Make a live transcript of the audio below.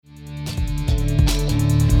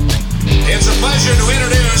pleasure to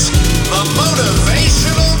introduce the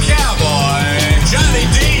Motivational Cowboy, Johnny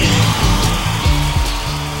D.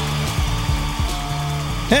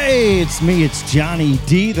 Hey, it's me. It's Johnny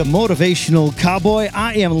D, the Motivational Cowboy.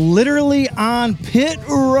 I am literally on pit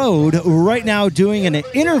road right now doing an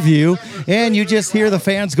interview, and you just hear the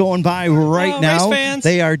fans going by right now. Race fans.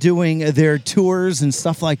 They are doing their tours and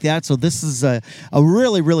stuff like that, so this is a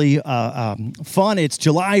really, really fun. It's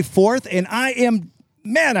July 4th, and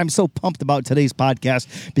I'm so pumped about today's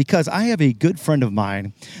podcast because I have a good friend of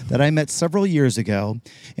mine that I met several years ago,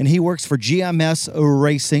 and he works for GMS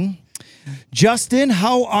Racing. Justin,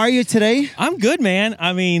 how are you today? I'm good, man.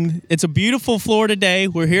 I mean, it's a beautiful Florida day.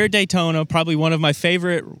 We're here at Daytona, probably one of my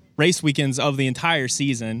favorite race weekends of the entire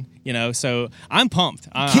season, so I'm pumped.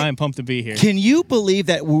 I'm pumped to be here. Can you believe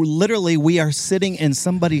that we are sitting in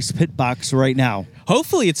somebody's pit box right now?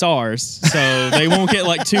 Hopefully it's ours, so they won't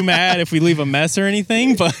get too mad if we leave a mess or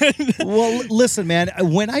anything. But well, listen, man,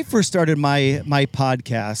 when I first started my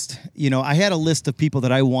podcast, I had a list of people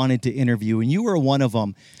that I wanted to interview, and you were one of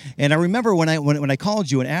them. And I remember when I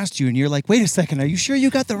called you and asked you, and you're like, "Wait a second, are you sure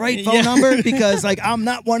you got the right phone number? Because I'm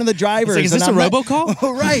not one of the drivers." Is this a robocall?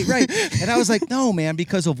 Oh, right. And I was like, "No, man,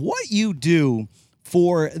 because of what you do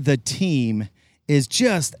for the team is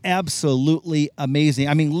just absolutely amazing."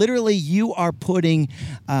 I mean, literally, you are putting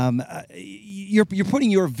you're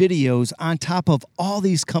putting your videos on top of all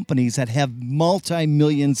these companies that have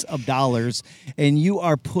multi-millions of dollars, and you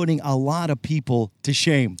are putting a lot of people to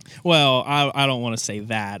shame. Well, I don't want to say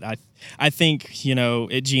that. I think, at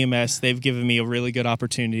GMS, they've given me a really good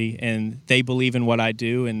opportunity, and they believe in what I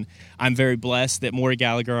do, and I'm very blessed that Maury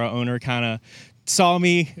Gallagher, our owner, kind of saw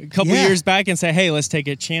me a couple years back and said, "Hey, let's take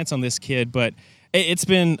a chance on this kid." But it's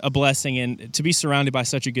been a blessing, and to be surrounded by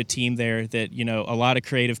such a good team there that, a lot of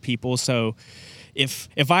creative people. So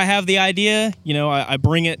if I have the idea, I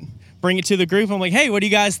bring it to the group. I'm like, "Hey, what do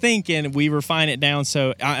you guys think?" And we refine it down.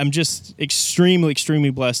 So I'm just extremely, extremely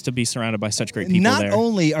blessed to be surrounded by such great people there. Not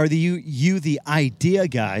only are you the idea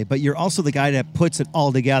guy, but you're also the guy that puts it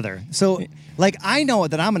all together. So, I know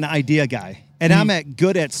that I'm an idea guy, and I'm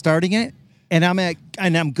good at starting it, and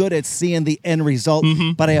I'm good at seeing the end result,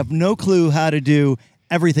 but I have no clue how to do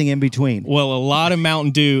everything in between. Well, a lot of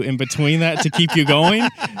Mountain Dew in between that to keep you going,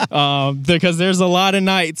 because there's a lot of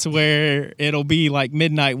nights where it'll be like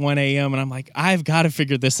midnight, 1 a.m., and I'm like, I've got to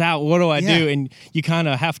figure this out. What do I do? And you kind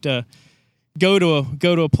of have to go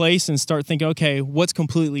to a place and start thinking, okay, what's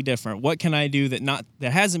completely different? What can I do that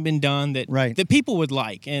hasn't been done that people would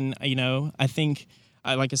like? And I think,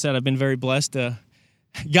 like I said, I've been very blessed to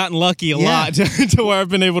gotten lucky a lot to where I've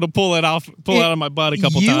been able to pull it out of my butt a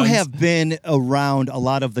couple times. You have been around a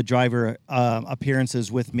lot of the driver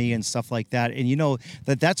appearances with me and stuff like that, and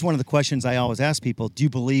that's one of the questions I always ask people: do you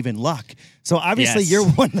believe in luck? So obviously you're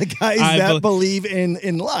one of the guys that believe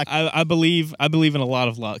in luck. I believe in a lot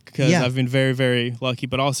of luck because I've been very, very lucky,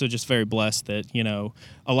 but also just very blessed that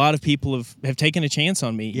a lot of people have taken a chance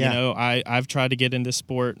on me. I've tried to get into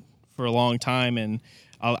sport for a long time, and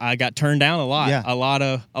I got turned down a lot. A lot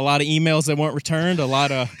of emails that weren't returned.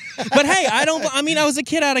 But hey, I was a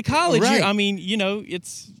kid out of college. Right.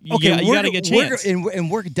 It's you got to get a chance.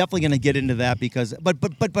 We're definitely going to get into that because,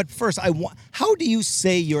 but first, how do you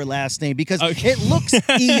say your last name? Because it looks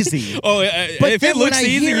easy. If it looks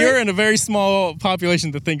easy, you're in a very small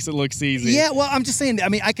population that thinks it looks easy. Yeah, well, I'm just saying. I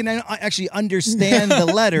mean, I can actually understand the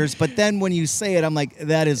letters, but then when you say it, I'm like,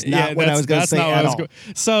 that is not what I was going to say at all.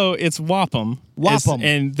 So it's Wapham. Wapham.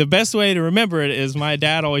 And the best way to remember it is my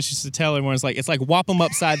dad always used to tell everyone, it's like whop 'em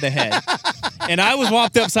upside the head. And I was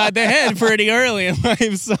whopped upside the head pretty early in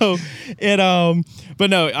life. So but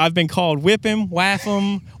no, I've been called Whip him, Waff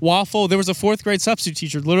him, Waffle. There was a 4th grade substitute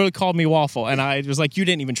teacher literally called me Waffle, and I was like, you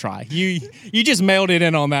didn't even try. You just mailed it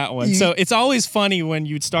in on that one. So it's always funny when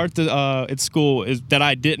you'd start at school that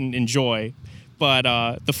I didn't enjoy. But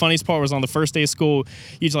the funniest part was on the first day of school,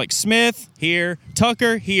 you'd like, Smith, here,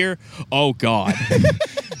 Tucker, here. Oh, God.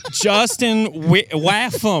 Justin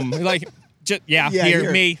Waffam. Like,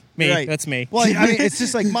 here, me, right. That's me. Well, I mean, it's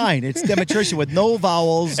just like mine. It's demonstration with no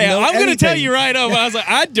vowels. Yeah, I'm going to tell you right up. I was like,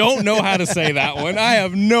 I don't know how to say that one. I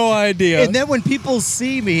have no idea. And then when people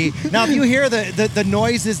see me, now if you hear the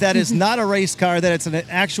noises, that is not a race car, that it's an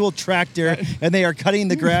actual tractor, and they are cutting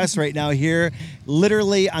the grass right now here,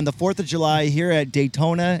 literally on the 4th of July here at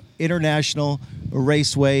Daytona International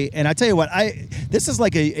Raceway. And I tell you what, this is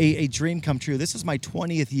like a dream come true. This is my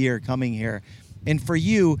 20th year coming here. And for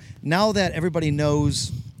you, now that everybody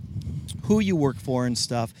knows who you work for and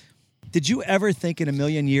stuff, did you ever think in a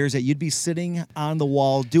million years that you'd be sitting on the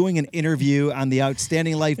wall doing an interview on the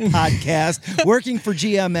Outstanding Life podcast, working for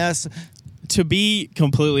GMS? To be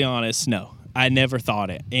completely honest, no. I never thought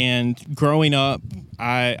it. And growing up,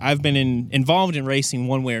 I've been involved in racing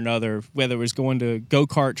one way or another, whether it was going to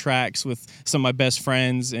go-kart tracks with some of my best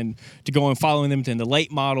friends and to go and following them to the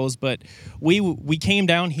late models. But we came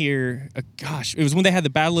down here, it was when they had the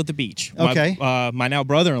Battle at the Beach. Okay. My now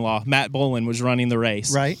brother-in-law, Matt Bolin, was running the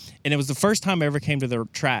race. Right. And it was the first time I ever came to the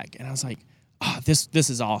track. And I was like, oh, this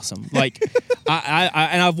is awesome. Like,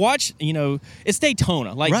 I've watched, it's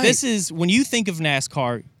Daytona. Like, Right. this is, when you think of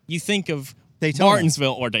NASCAR, you think of Daytona.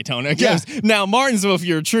 Martinsville or Daytona. Yeah. Now, Martinsville, if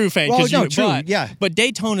you're a true fan, because but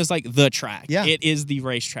Daytona is like the track. Yeah. It is the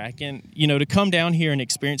racetrack. And, to come down here and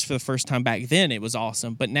experience for the first time back then, it was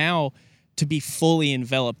awesome. But now to be fully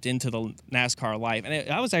enveloped into the NASCAR life.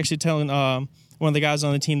 And I was actually telling one of the guys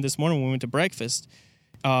on the team this morning when we went to breakfast,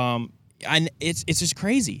 and it's just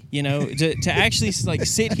crazy, to actually like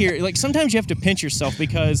sit here. Like sometimes you have to pinch yourself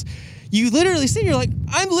because you literally sit here like,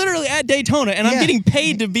 I'm literally at Daytona and I'm getting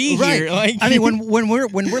paid to be here. Like, I mean, when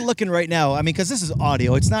we're looking right now, I mean, because this is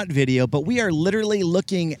audio, it's not video, but we are literally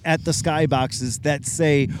looking at the skyboxes that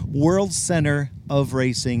say World Center of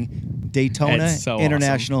Racing, Daytona so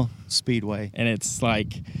International Speedway, and it's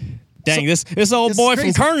like, dang, this old boy from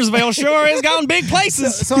Kernersville sure has gone big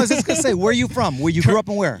places. So I was just going to say, where are you from? Where you grew up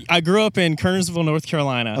and where? I grew up in Kernersville, North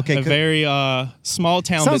Carolina. Okay, a very small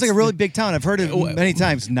town. Sounds like a really big town. I've heard it many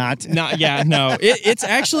times. No. It's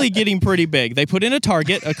actually getting pretty big. They put in a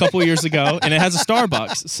Target a couple years ago, and it has a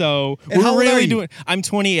Starbucks. So and we're really doing. I'm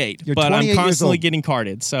 28, You're but 28 I'm constantly years getting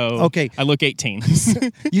carded. So okay. I look 18.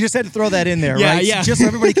 You just had to throw that in there, yeah, right? Yeah, just so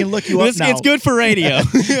everybody can look you up now. It's good for radio.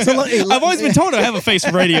 I've always been told I have a face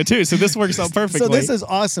for radio too, so this works out perfectly. So this is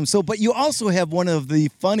awesome. But you also have one of the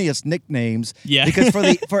funniest nicknames. Yeah. Because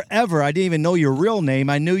forever I didn't even know your real name.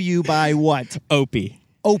 I knew you by what? Opie.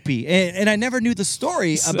 And I never knew the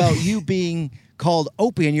story about you being called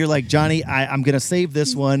Opie. And you're like, Johnny, I'm going to save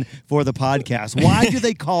this one for the podcast. Why do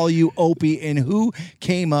they call you Opie, and who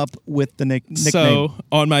came up with the nickname? So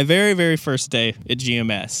on my very, very first day at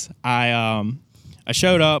GMS, I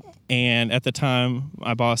showed up, and at the time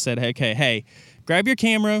my boss said, hey, grab your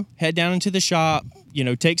camera, head down into the shop,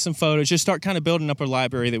 take some photos, just start kind of building up a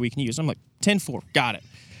library that we can use. I'm like, 10-4, got it.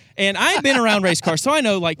 And I had been around race cars, so I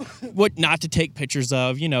know like what not to take pictures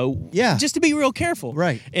of, just to be real careful.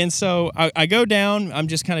 Right. And so I go down, I'm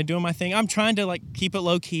just kind of doing my thing. I'm trying to like keep it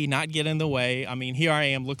low key, not get in the way. I mean, here I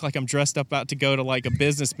am, look like I'm dressed up about to go to like a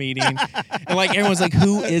business meeting. And like everyone's like,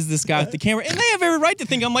 who is this guy with the camera? And they have every right to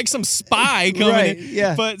think I'm like some spy coming in.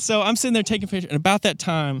 Yeah. But so I'm sitting there taking pictures, and about that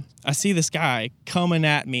time, I see this guy coming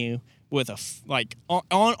at me with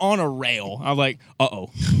on a rail. I'm like,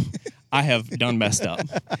 uh-oh. I have done messed up.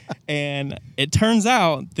 And it turns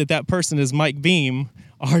out that person is Mike Beam,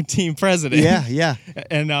 our team president. Yeah.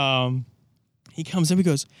 And he comes in, he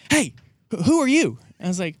goes, hey, who are you? And I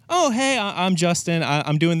was like, oh, hey, I'm Justin.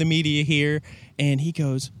 I'm doing the media here. And he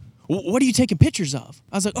goes, what are you taking pictures of?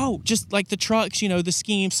 I was like, oh, just like the trucks, the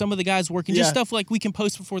scheme, some of the guys working, just stuff like we can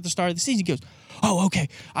post before the start of the season. He goes, oh, okay.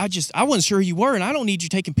 I wasn't sure you were, and I don't need you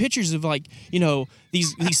taking pictures of like,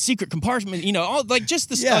 these secret compartments, all like just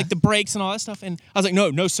the like the brakes and all that stuff. And I was like,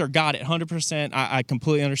 no, sir, got it, 100%. I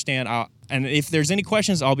completely understand. And if there's any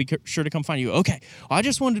questions, I'll be sure to come find you. Okay. Well, I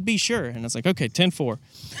just wanted to be sure. And I was like, okay, 10-4.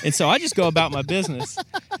 And so I just go about my business.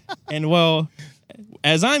 And well,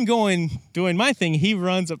 as I'm doing my thing, he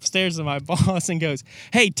runs upstairs to my boss and goes,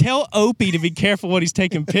 hey, tell Opie to be careful what he's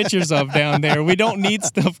taking pictures of down there. We don't need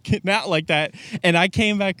stuff getting out like that. And I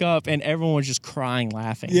came back up, and everyone was just crying,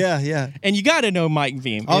 laughing. Yeah. And you got to know Mike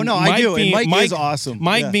Beam. Oh, no, I do. And Mike is awesome.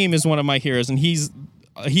 Mike Beam is one of my heroes, and he's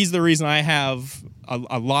the reason I have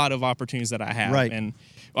a lot of opportunities that I have. Right. And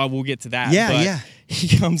we'll get to that. Yeah.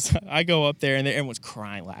 He comes, I go up there, and everyone's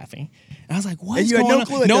crying, laughing. And I was like, what's you had going no on?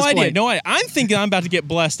 clue at No this idea. point. No idea. I'm thinking I'm about to get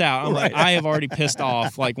blessed out. I'm like, I have already pissed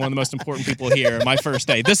off like one of the most important people here my first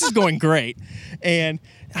day. This is going great. And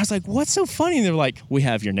I was like, what's so funny? And they're like, we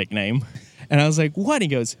have your nickname. And I was like, what? He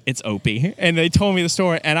goes, it's Opie. And they told me the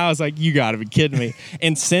story, and I was like, you got to be kidding me.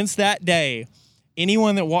 And since that day,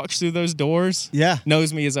 anyone that walks through those doors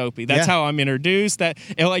knows me as Opie. That's how I'm introduced.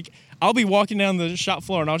 I'll be walking down the shop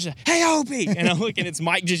floor, and I'll just, hey, Opie! And I look, and it's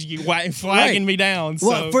Mike just flagging me down.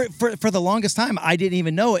 So. Well, for the longest time, I didn't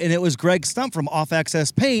even know, and it was Greg Stump from Off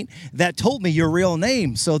Access Paint that told me your real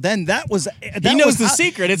name. So then he knows the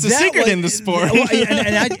secret. It's a secret in the sport.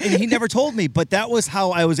 And he never told me, but that was how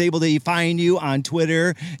I was able to find you on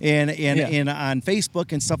Twitter and on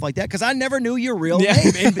Facebook and stuff like that, because I never knew your real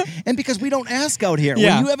name. And because we don't ask out here.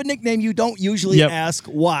 When you have a nickname, you don't usually ask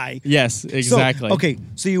why. Yes, exactly.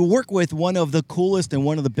 So you work with one of the coolest and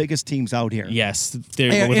one of the biggest teams out here. Yes,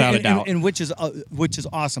 without a doubt. And which is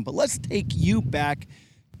awesome. But let's take you back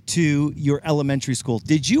to your elementary school.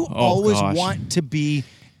 Did you always want to be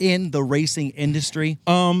in the racing industry?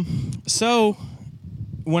 So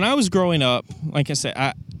when I was growing up, like I said,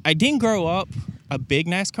 I didn't grow up a big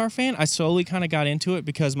NASCAR fan. I slowly kind of got into it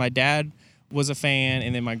because my dad was a fan,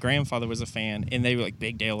 and then my grandfather was a fan, and they were like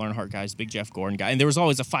big Dale Earnhardt guys, big Jeff Gordon guy, and there was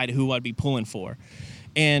always a fight of who I'd be pulling for.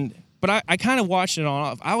 But I kind of watched it on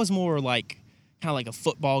off. I was more like kind of like a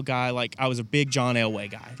football guy. Like I was a big John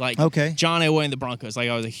Elway guy. Like John Elway and the Broncos. Like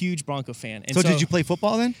I was a huge Bronco fan. And so did you play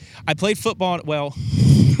football then? I played football. Well,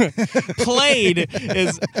 played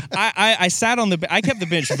is I sat on I kept the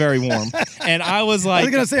bench very warm, and I was like, I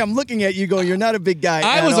was gonna say, I'm looking at you going, you're not a big guy.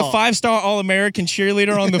 I was a 5-star All-American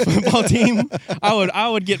cheerleader on the football team. I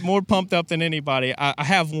would get more pumped up than anybody. I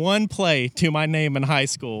have one play to my name in high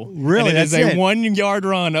school. Really? And it is a 1-yard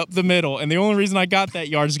run up the middle, and the only reason I got that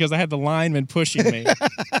yard is because I had the lineman pushing me.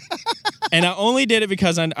 And I only did it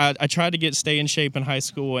because I tried to stay in shape in high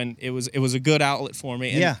school, and it was a good outlet for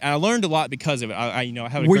me. And I learned a lot because of it. I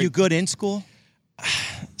had Were you good in school?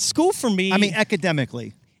 School for me. I mean,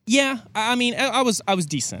 academically. Yeah, I mean, I was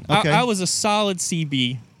decent. Okay. I was a solid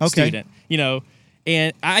CB student,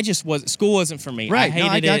 and I just school wasn't for me. Right. I hated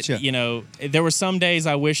I gotcha. it. There were some days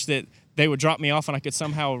I wish that they would drop me off and I could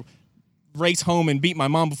somehow race home and beat my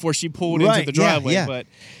mom before she pulled into the driveway. Yeah. But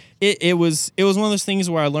it was one of those things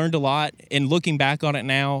where I learned a lot, and looking back on it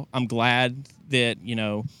now, I'm glad that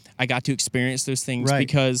I got to experience those things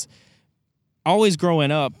because always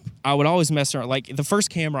growing up, I would always mess around. Like the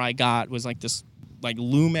first camera I got was like this like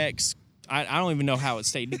Lumex. I don't even know how it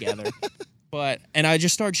stayed together. And I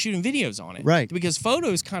just started shooting videos on it. Right. Because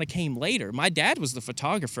photos kind of came later. My dad was the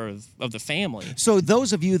photographer of the family. So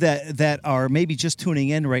those of you that are maybe just tuning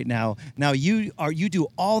in right now you do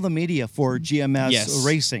all the media for GMS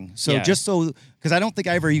Racing. So just because I don't think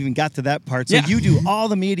I ever even got to that part. So you do all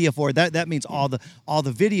the media for it. That means all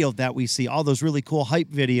the video that we see, all those really cool hype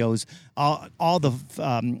videos, all the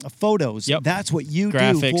photos. Yep. That's what you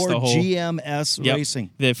Graphics, do for the whole GMS Racing.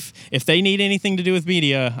 If they need anything to do with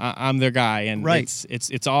media, I'm their guy, and right.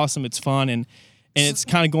 it's awesome, it's fun, and it's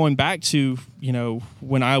kind of going back to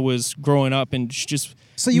when I was growing up and just.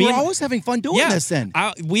 So you were always having fun doing this then?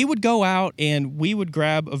 We would go out and we would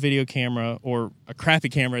grab a video camera or a crappy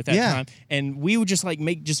camera at that time, and we would just make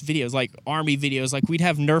videos, like Army videos. Like we'd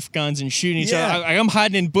have Nerf guns and shooting each other. I'm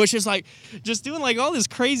hiding in bushes, like just doing all this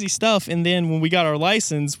crazy stuff. And then when we got our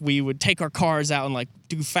license, we would take our cars out and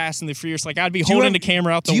do Fast and the Furious. Like I'd be holding the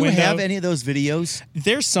camera out the window. Do you have any of those videos?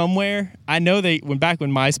 They're somewhere. I know back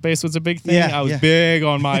when MySpace was a big thing, I was big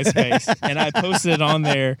on MySpace, and I posted it on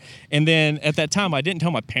there. And then at that time, I didn't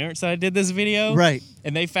tell my parents that I did this video. Right.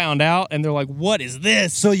 And they found out, and they're like, "What is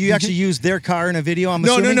this?" So you actually used their car in a video? I'm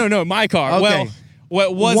assuming? No, my car. Okay.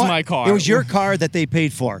 Well, what was my car? It was your car that they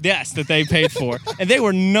paid for. Yes, that they paid for, and they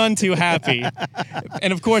were none too happy.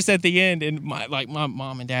 And of course, at the end, and my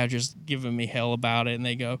mom and dad just giving me hell about it, and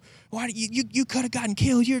they go, "Why you could have gotten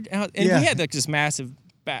killed?" And we had this massive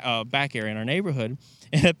back area in our neighborhood,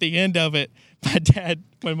 and at the end of it, my dad,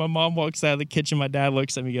 when my mom walks out of the kitchen, my dad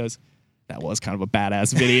looks at me, and goes, "That was kind of a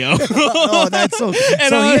badass video." Oh, that's so. So he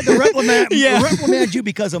had to reprimand you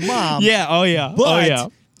because of mom. Yeah. Oh yeah.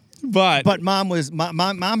 But mom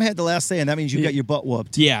had the last say, and that means you got your butt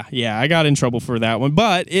whooped. Yeah, I got in trouble for that one.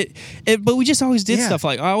 But but we just always did stuff.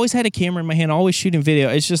 Like I always had a camera in my hand, always shooting video.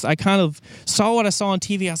 It's just I kind of saw what I saw on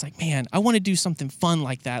TV. I was like, man, I want to do something fun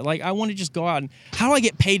like that. Like I want to just go out and how do I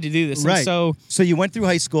get paid to do this? Right. And so you went through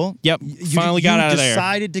high school. Yep. Finally got out of there. You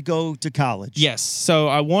decided to go to college. Yes. So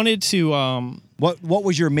I wanted to. What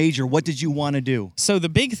was your major? What did you want to do? So the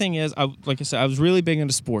big thing is, like I said, I was really big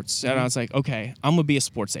into sports, and I was like, okay, I'm gonna be a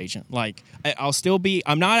sports agent. Like I'll still be.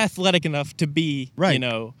 I'm not athletic enough to be,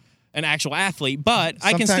 an actual athlete, but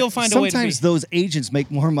I can still find a way to be. Sometimes those agents make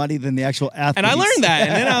more money than the actual athletes. And I learned that,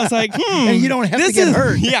 and then I was like, and you don't have to get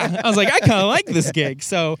hurt. Yeah, I was like, I kind of like this gig,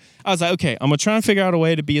 so I was like, okay, I'm gonna try and figure out a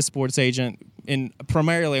way to be a sports agent, and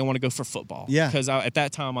primarily I want to go for football. Yeah, because at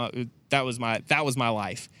that time that was my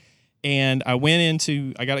life. And I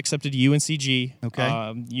got accepted to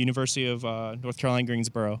UNCG, University of North Carolina,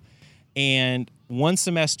 Greensboro. And one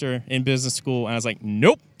semester in business school, and I was like,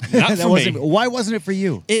 nope, not for me. Why wasn't it for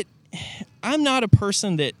you? I'm not a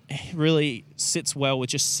person that really sits well with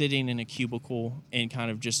just sitting in a cubicle and kind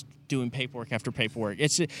of just doing paperwork after paperwork.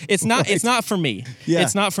 It's not for me. Yeah.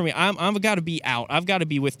 It's not for me. I've got to be out. I've got to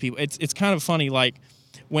be with people. It's kind of funny. Like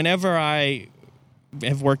whenever I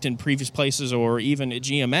have worked in previous places or even at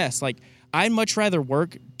GMS, like I'd much rather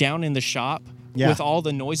work down in the shop Yeah. with all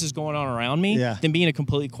the noises going on around me Yeah. than being in a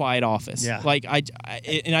completely quiet office. Yeah. Like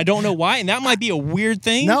and I don't know why, and that might be a weird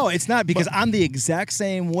thing. No, it's not, because I'm the exact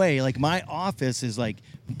same way. Like, my office is like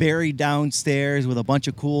buried downstairs with a bunch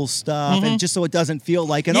of cool stuff, and just so it doesn't feel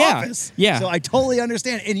like an Yeah. office. Yeah. So I totally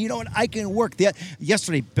understand. And you know what? I can work.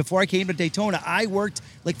 Yesterday, before I came to Daytona, I worked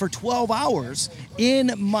like for 12 hours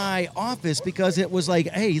in my office because it was like,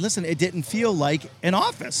 hey, listen, it didn't feel like an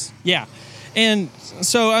office. Yeah. And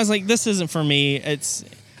so I was like, this isn't for me.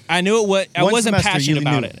 I knew I One wasn't semester, passionate you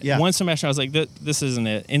about knew. it. Yeah. One semester, I was like, this isn't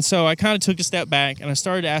it. And so I kind of took a step back and I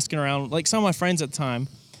started asking around, like some of my friends at the time,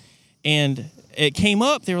 and it came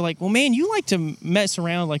up. They were like, well, man, you like to mess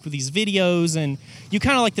around like with these videos, and you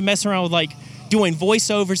kind of like to mess around with like doing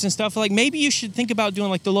voiceovers and stuff. Like, maybe you should think about doing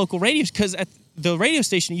like the local radios, because at the radio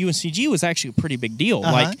station at UNCG was actually a pretty big deal.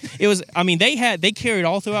 Like, it was, I mean, they carried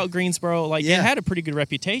all throughout Greensboro. Like, Yeah. it had a pretty good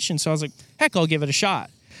reputation. So I was like, heck, I'll give it a shot.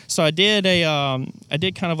 So I did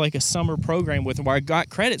kind of like a summer program with them where I got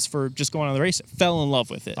credits for just going on the race. Fell in love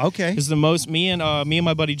with it. Okay. Because me and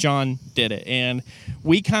my buddy John did it, and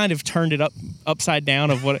we kind of turned it upside down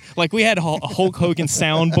of what, like, we had a Hulk Hogan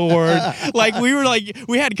soundboard. Like,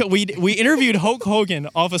 we interviewed Hulk Hogan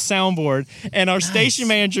off a soundboard, and our station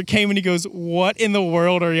manager came and he goes, "What in the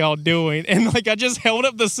world are y'all doing?" And like, I just held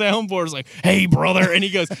up the soundboard, was like, "Hey brother," and he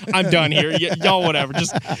goes, "I'm done here, y'all whatever."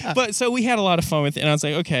 But so we had a lot of fun with it, and I was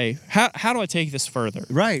like, okay, how do I take this further?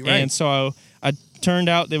 Right. And so I turned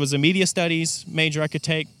out there was a media studies major I could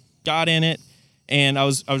take, got in it, and I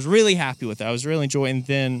was really happy with it. I was really enjoying it. And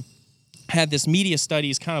then had this media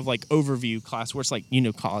studies kind of like overview class where it's like,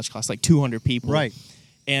 college class, like 200 people. Right.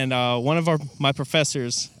 And one of my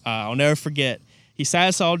professors, I'll never forget, he sat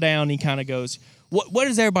us all down and he kind of goes, what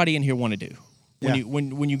does everybody in here want to do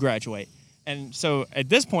when you graduate? And so at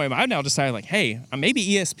this point, I've now decided, like, hey, maybe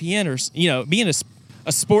ESPN or, being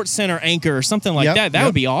a Sports Center anchor or something like that. That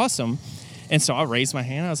would be awesome. And so I raised my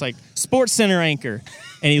hand. I was like, Sports Center anchor.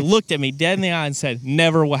 And he looked at me dead in the eye and said,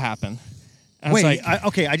 never will happen. I was Wait, like,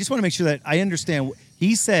 okay, I just want to make sure that I understand.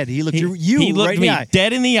 He said, he looked he right looked in me the eye.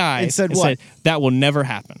 dead in the eye And said what? that will never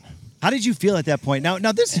happen. How did you feel at that point?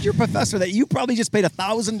 Now this is your professor that you probably just paid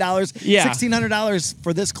 $1,000, $1,600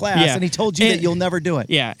 for this class, and he told you that you'll never do it.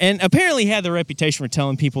 Yeah, and apparently he had the reputation for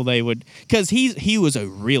telling people they would, because he was a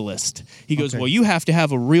realist. He goes, well, you have to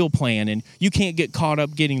have a real plan, and you can't get caught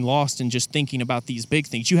up getting lost and just thinking about these big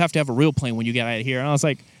things. You have to have a real plan when you get out of here. And I was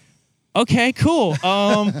like, okay, cool.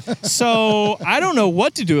 So I don't know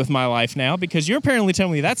what to do with my life now, because you're apparently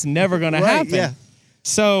telling me that's never going to happen. Yeah.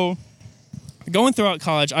 So going throughout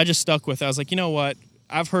college, I just stuck with it. I was like, you know what?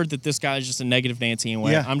 I've heard that this guy is just a negative Nancy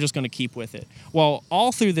anyway. Yeah. I'm just going to keep with it. Well,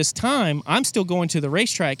 all through this time, I'm still going to the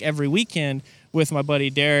racetrack every weekend with my buddy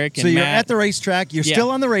Derek and So you're Matt. at the racetrack. You're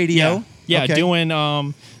still on the radio. Yeah, Okay. doing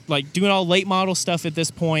all late model stuff at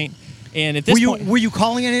this point. And at this point, were you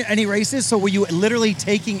calling any races? So were you literally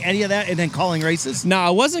taking any of that and then calling races? no, I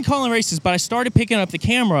wasn't calling races, but I started picking up the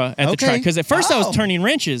camera at the track, because at first I was turning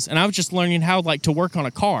wrenches and I was just learning how to work on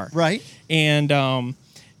a car. Right. And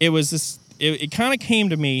it was this. It kind of came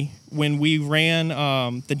to me when we ran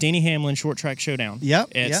the Denny Hamlin Short Track Showdown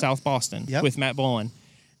at South Boston with Matt Bullen.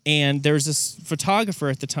 And there's this photographer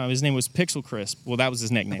at the time. His name was Pixel Crisp. Well, that was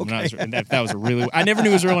his nickname. Okay. That was a really. I never knew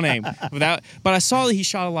his real name. But I saw that he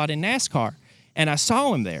shot a lot in NASCAR, and I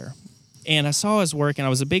saw him there, and I saw his work, and I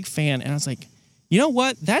was a big fan. And I was like, you know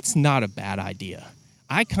what? That's not a bad idea.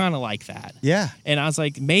 I kind of like that. Yeah. And I was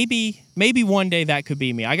like, maybe one day that could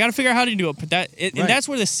be me. I got to figure out how to do it. But and that's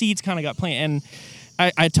where the seeds kind of got planted. And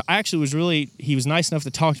I actually was he was nice enough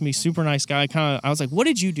to talk to me, super nice guy. I was like, what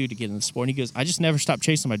did you do to get in the sport? And he goes, I just never stopped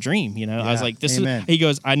chasing my dream. Yeah, I was like, he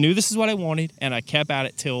goes, I knew this is what I wanted, and I kept at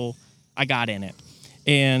it till I got in it.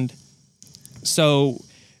 And so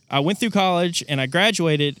I went through college and I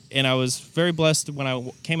graduated, and I was very blessed when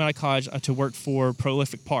I came out of college to work for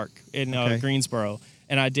Prolific Park in Greensboro.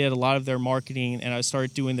 And I did a lot of their marketing, and I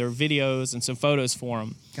started doing their videos and some photos for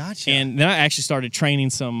them. Gotcha. And then I actually started training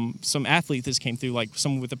some athletes that came through, like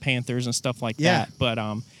some with the Panthers and stuff like that. But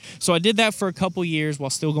so I did that for a couple years while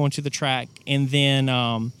still going to the track, and then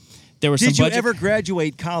there was Did some you budget. ever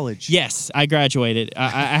graduate college? Yes, I graduated. I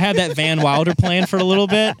had that Van Wilder plan for a little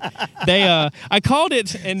bit. I called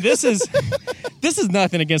it, and this is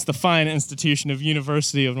nothing against the fine institution of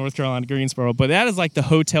University of North Carolina Greensboro, but that is like the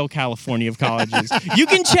Hotel California of colleges. You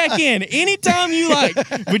can check in anytime you like,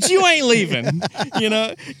 but you ain't leaving,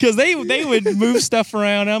 because they would move stuff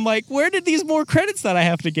around. And I'm like, where did these more credits that I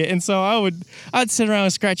have to get? And so I'd sit around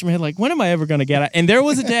and scratch my head like, when am I ever going to get out? And there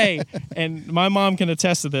was a day, and my mom can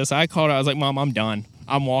attest to this. I called her. I was like, Mom, I'm done.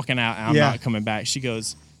 I'm walking out, and I'm not coming back. She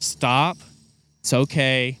goes, stop. It's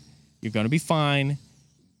okay. You're going to be fine.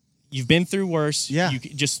 You've been through worse. Yeah. You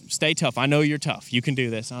just stay tough. I know you're tough. You can do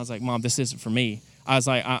this. And I was like, Mom, this isn't for me. I was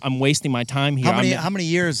like, I'm wasting my time here. How many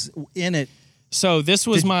years in it So this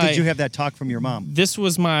was did you have that talk from your mom? This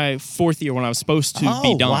was my 4th year when I was supposed to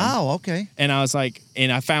be done. Oh, wow. Okay. And I was like,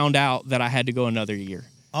 and I found out that I had to go another year.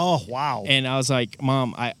 Oh, wow. And I was like,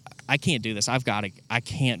 Mom, I can't do this. I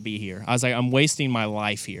can't be here. I was like, I'm wasting my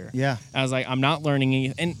life here. Yeah. I was like, I'm not learning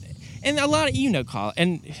anything. And a lot of, Kyle,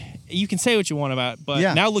 and you can say what you want about it, but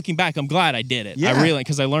Yeah. now looking back, I'm glad I did it. Yeah. I really,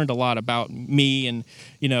 because I learned a lot about me and,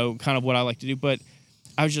 kind of what I like to do. But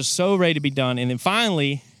I was just so ready to be done. And then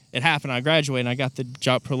finally, it happened. I graduated and I got the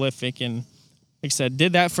job Prolific, and like I said,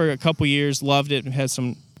 did that for a couple years, loved it, met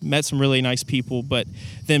some really nice people, but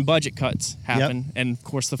then budget cuts happened. Yep. And of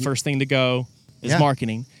course the first thing to go is Yeah.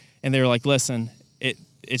 marketing. And they were like, listen,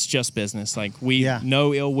 it's just business. Like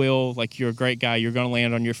no ill will, like you're a great guy, you're gonna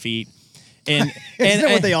land on your feet. And Isn't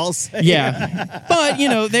that what they all say? Yeah. But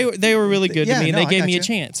they were really good Yeah, to me and no, they I gave got me you. a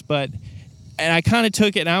chance. And I kind of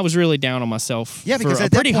took it and I was really down on myself Yeah, because for a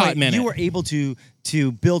at that pretty hot point, minute. you were able to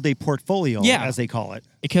build a portfolio, Yeah. as they call it.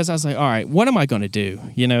 Because I was like, all right, what am I going to do?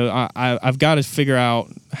 I've got to figure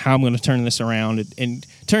out how I'm going to turn this around and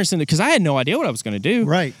turn this into, because I had no idea what I was going to do.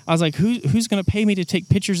 Right. I was like, who's going to pay me to take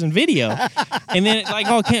pictures and video? And then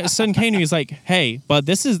sudden came to me, was like, hey, bud,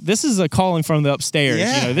 this is a calling from the upstairs.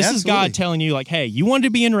 Yeah, This is absolutely. God telling you, like, hey, you wanted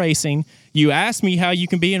to be in racing. You asked me how you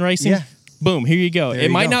can be in racing. Yeah. Boom, here you go. There It you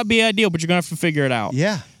might go. not be ideal, but you're going to have to figure it out.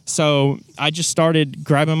 Yeah. So I just started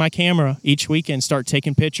grabbing my camera each weekend, start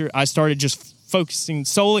taking pictures. I started just focusing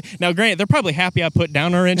solely. Now, granted, they're probably happy I put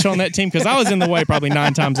down a wrench on that team because I was in the way probably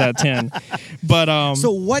 9 times out of 10. But So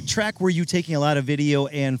what track were you taking a lot of video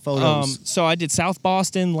and photos? so I did South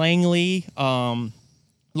Boston, Langley,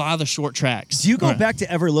 a lot of the short tracks. Do you go back to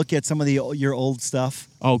ever look at some of your old stuff?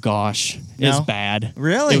 Oh gosh, No? it's bad.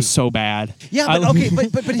 Really? It was so bad. Yeah, but okay,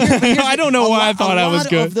 but here's I don't know why I thought I was A lot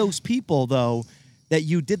good. of those people, though, that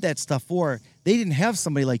you did that stuff for, they didn't have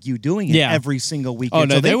somebody like you doing it Yeah. every single weekend. Oh,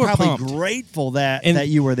 no, so they were probably pumped. grateful that And-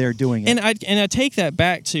 you were there doing it. And I take that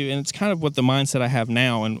back to, and it's kind of what the mindset I have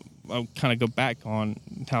now, and I'll kind of go back on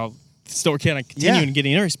how the story kind of continue Yeah. and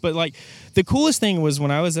getting interested. But like the coolest thing was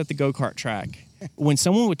when I was at the go-kart track, when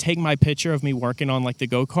someone would take my picture of me working on like the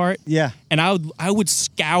go-kart, Yeah. and I would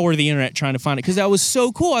scour the internet trying to find it because that was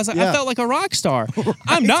so cool. I was like, Yeah. I felt like a rock star.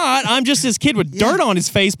 I'm not. I'm just this kid with dirt on his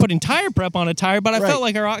face putting tire prep on a tire, but I Right. felt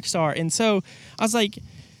like a rock star. And so I was like,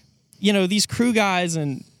 these crew guys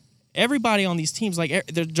and everybody on these teams, like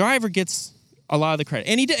the driver gets a lot of the credit,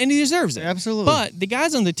 and he deserves it. Absolutely. But the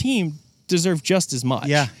guys on the team deserve just as much.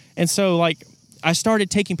 Yeah. And so like I started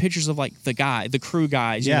taking pictures of like the crew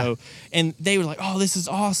guys, Yeah. and they were like, "Oh, this is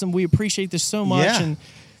awesome. We appreciate this so much." Yeah. And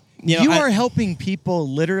You are helping people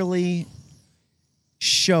literally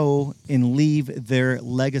show and leave their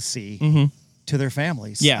legacy to their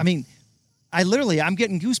families. Yeah. I mean, I'm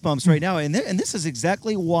getting goosebumps right now. And this is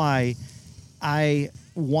exactly why I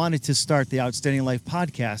wanted to start the Outstanding Life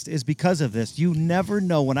podcast, is because of this. You never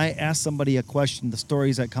know when I ask somebody a question, the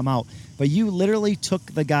stories that come out, but you literally took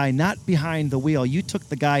the guy not behind the wheel. You took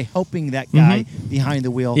the guy helping that guy behind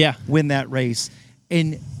the wheel Yeah. win that race.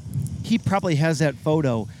 And he probably has that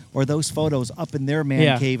photo or those photos up in their man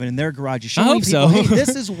Yeah. cave and in their garage, I showing hope people, so. hey, this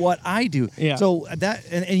is what I do. Yeah. So that,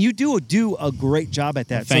 and you do a great job at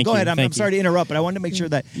that. So Thank go you. ahead. I'm Thank sorry to interrupt, but I wanted to make sure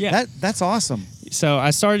that, Yeah. that's awesome. So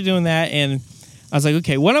I started doing that, and I was like,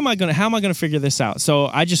 okay, how am I gonna figure this out? So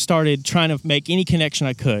I just started trying to make any connection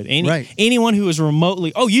I could. Right. Anyone who was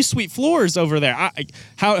remotely, oh, you sweep floors over there.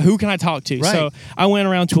 Who can I talk to? Right. So I went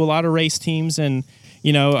around to a lot of race teams, and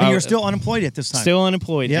And you're still unemployed at this time. still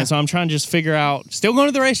unemployed. Yeah. And so I'm trying to just figure out. Still going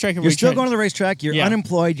to the racetrack every You're still week. going to the racetrack. You're Yeah.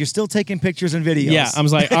 unemployed. You're still taking pictures and videos. Yeah, I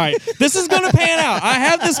was like, all right, this is going to pan out. I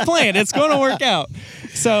have this plan. It's going to work out.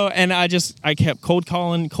 So, and I kept cold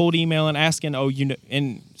calling, cold emailing, asking,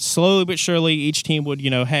 and slowly but surely each team would,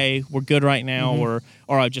 hey, we're good right now, or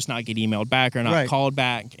I'd just not get emailed back or not Right. called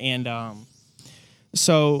back. And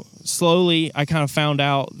so slowly I kind of found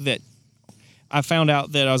out that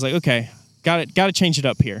I was like, okay, got to change it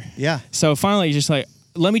up here. Yeah. So finally, just like,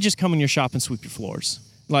 let me just come in your shop and sweep your floors.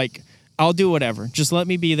 Like, I'll do whatever. Just let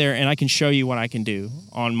me be there, and I can show you what I can do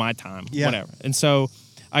on my time, Yeah. whatever. And so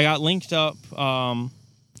I got linked up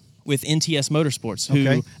with NTS Motorsports, who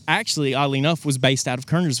Okay. actually, oddly enough, was based out of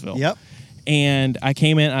Kernersville. Yep. And I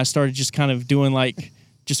came in, and I started just kind of doing like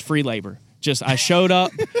just free labor. I showed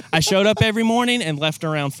up every morning and left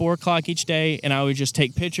around 4:00 each day, and I would just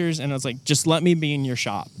take pictures, and I was like, just let me be in your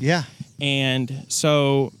shop. Yeah. And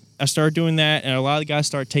so I started doing that, and a lot of the guys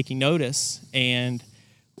started taking notice. And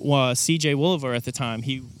CJ Williver at the time,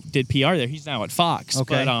 he did PR there. He's now at Fox.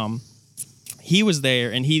 Okay. But he was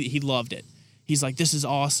there and he loved it. He's like, this is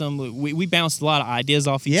awesome. We bounced a lot of ideas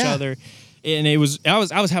off each other, and I was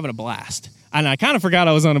having a blast. And I kind of forgot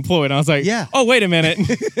I was unemployed. I was like, oh, wait a minute,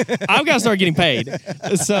 I've got to start getting paid.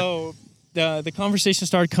 So the conversation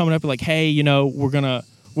started coming up like, hey, you know, we're gonna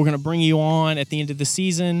bring you on at the end of the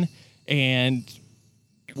season, and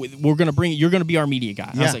you're gonna be our media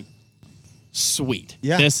guy. I was like, sweet,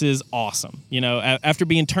 this is awesome. You know, after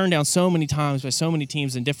being turned down so many times by so many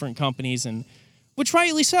teams and different companies, and which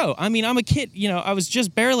rightly so. I mean, I'm a kid. You know, I was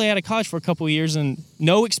just barely out of college for a couple of years and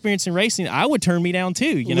no experience in racing. I would turn me down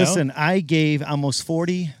too. You know, listen, I gave almost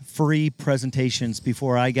 40 free presentations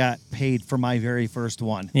before I got paid for my very first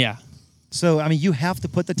one. Yeah. So I mean, you have to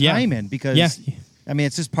put the time in because. I mean,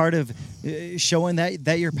 it's just part of showing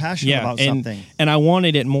that you're passionate about something. And I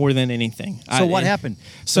wanted it more than anything. So what happened?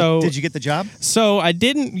 So did you get the job? So I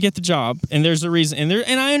didn't get the job, and there's a reason,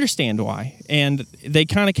 and I understand why. And they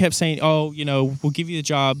kind of kept saying, "Oh, you know, we'll give you the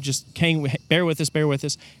job. Just bear with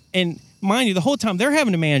us." And mind you, the whole time they're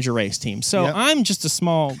having to manage a race team. So I'm just a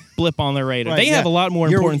small blip on their radar. They have a lot more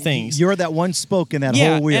important things. You're that one spoke in that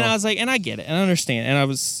whole wheel. And I was like, and I get it, and I understand. And I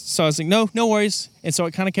was like, no worries. And so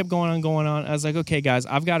it kind of kept going on. I was like, okay, guys,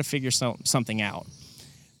 I've got to figure something out.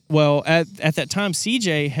 Well, at that time,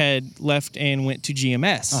 CJ had left and went to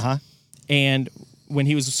GMS. And when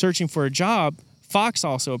he was searching for a job, Fox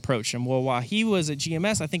also approached him. Well, while he was at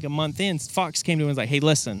GMS, I think a month in, Fox came to him and was like, hey,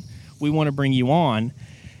 listen, we want to bring you on.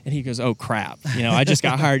 And he goes, oh, crap. You know, I just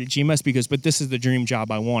got hired at GMS but this is the dream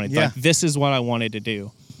job I wanted. Like, this is what I wanted to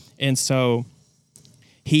do. And so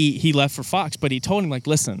he left for Fox, but he told him, like,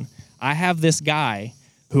 listen, I have this guy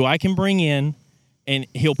who I can bring in, and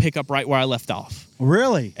he'll pick up right where I left off.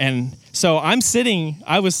 Really? And so I was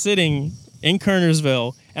sitting in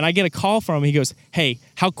Kernersville, and I get a call from him. He goes, hey,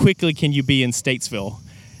 how quickly can you be in Statesville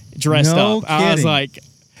dressed up? Kidding. I was like,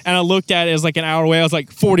 and I looked at it, it was like an hour away. I was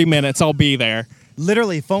like, 40 minutes, I'll be there.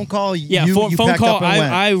 Literally, phone call. Phone call.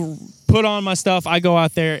 I put on my stuff. I go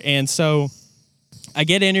out there, and so I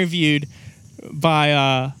get interviewed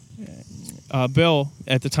by Bill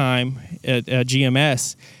at the time at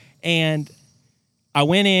GMS, and I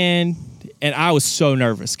went in, and I was so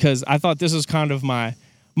nervous because I thought this was kind of my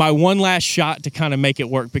one last shot to kind of make it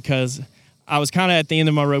work, because I was kind of at the end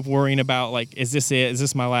of my rope worrying about, like, is this it? Is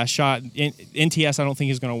this my last shot? NTS, I don't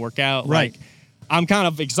think is going to work out. Right. Like, I'm kind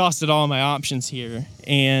of exhausted all my options here.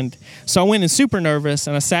 And so I went in super nervous,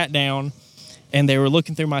 and I sat down, and they were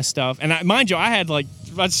looking through my stuff. And mind you, I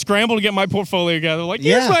scrambled to get my portfolio together. Like,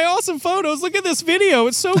 here's my awesome photos. Look at this video.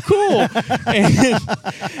 It's so cool.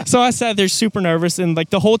 And so I sat there super nervous, and like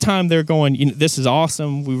the whole time they're going, you know, this is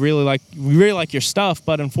awesome. We really like your stuff,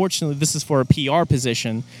 but unfortunately this is for a PR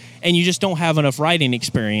position, and you just don't have enough writing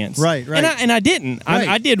experience. Right. And I didn't. Right.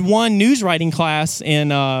 I did one news writing class in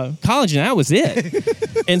college, and that was it.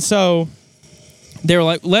 And so they were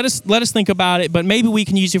like, let us think about it, but maybe we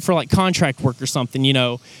can use it for like contract work or something, you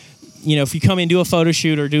know, if you come in, do a photo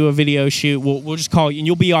shoot or do a video shoot, we'll just call you and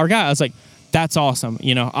you'll be our guy. I was like, that's awesome.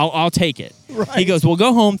 You know, I'll take it. Right. He goes, well,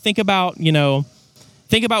 go home, think about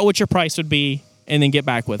what your price would be, and then get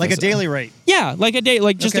back with us. Like a daily rate. Yeah, like a day,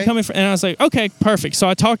 like just to come in. And I was like, okay, perfect. So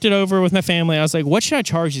I talked it over with my family. I was like, what should I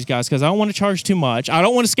charge these guys? Because I don't want to charge too much. I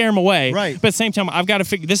don't want to scare them away. Right. But at the same time, I've got to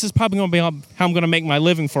figure, this is probably going to be how I'm going to make my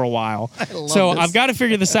living for a while. So I've got to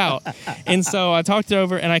figure this out. And so I talked it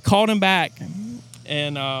over, and I called him back,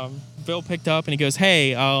 and Bill picked up, and he goes,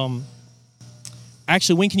 hey,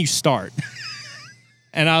 actually, when can you start?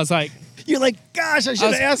 And I was like, You're like, gosh, I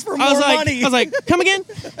should have asked for more money. I was like, come again?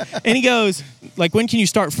 And he goes, like, when can you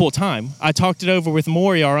start full time? I talked it over with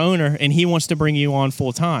Maury, our owner, and he wants to bring you on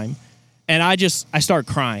full time. And I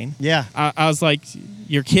started crying. Yeah. I was like,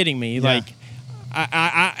 you're kidding me. Yeah. Like,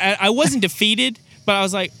 I wasn't defeated, but I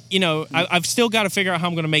was like, I've still got to figure out how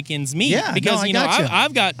I'm going to make ends meet. Yeah, because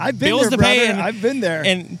I've got I've been bills there, to pay. brother. I've been there.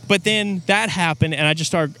 But then that happened, and I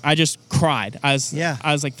just cried. I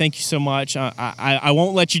was like, thank you so much. I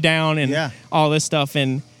won't let you down, and all this stuff.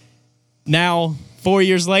 And now 4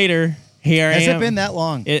 years later, here I am. Has it been that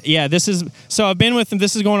long? So I've been with him.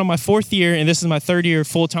 This is going on my 4th year, and this is my 3rd year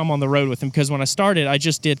full time on the road with him. Because when I started, I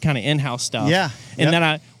just did kind of in-house stuff. Yeah. And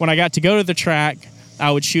then when I got to go to the track,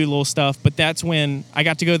 I would shoot a little stuff. But that's when I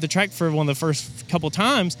got to go to the track for one of the first couple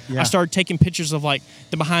times. Yeah. I started taking pictures of like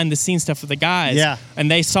the behind the scenes stuff with the guys. Yeah. And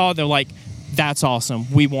they're like, that's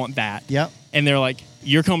awesome. We want that. Yep. And they're like,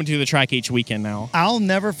 you're coming to the track each weekend now. I'll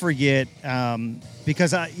never forget,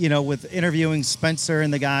 because with interviewing Spencer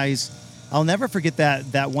and the guys, I'll never forget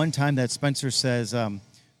that one time that Spencer says,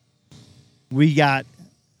 we got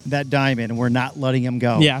that diamond, and we're not letting him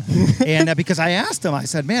go. Yeah. And because I asked him, I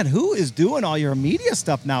said, man, who is doing all your media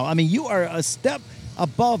stuff now? I mean, you are a step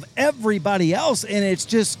above everybody else, and it's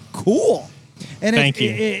just cool. And Thank you.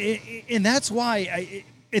 And that's why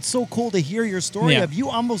it's so cool to hear your story Yeah. of you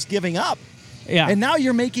almost giving up. Yeah. And now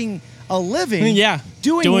you're making a living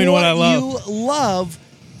doing what I love. you love.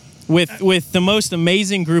 With the most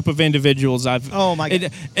amazing group of individuals I've. Oh, my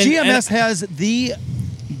God. GMS has the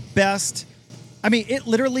best. I mean, it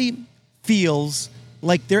literally feels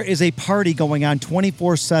like there is a party going on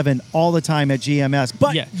 24/7 all the time at GMS.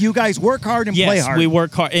 But you guys work hard and play hard. Yes, we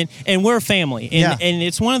work hard, and we're a family. And, Yeah. and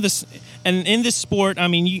it's one of the. And in this sport, I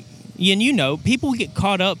mean, you know, people get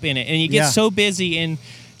caught up in it, and you get so busy, and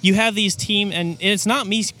you have these team, and it's not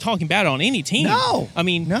me talking bad on any team. No. I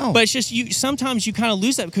mean, no. But it's just you. Sometimes you kind of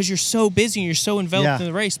lose that because you're so busy and you're so enveloped in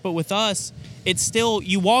the race. But with us, it's still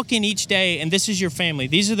you walk in each day, and this is your family.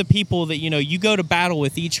 These are the people that you go to battle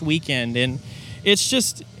with each weekend, and it's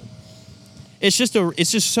just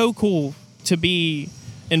so cool to be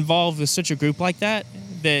involved with such a group like that.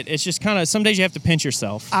 That it's just kind of some days you have to pinch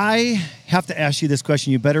yourself. I have to ask you this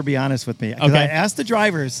question. You better be honest with me. Because Okay. I ask the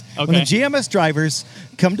drivers, when the Okay. GMS drivers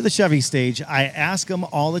come to the Chevy stage, I ask them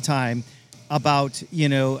all the time about,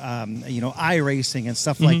 iRacing and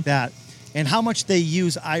stuff Mm-hmm. like that, and how much they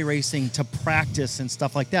use iRacing to practice and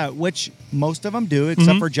stuff like that, which most of them do,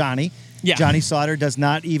 except for Johnny. Mm-hmm. Yeah. Johnny Sauter does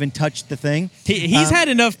not even touch the thing. He's had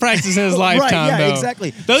enough practice in his lifetime, yeah, though.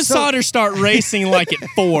 exactly. Those So- Sauters start racing like at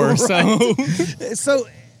 4, so... So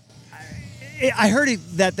I heard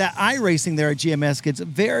that iRacing there at GMS gets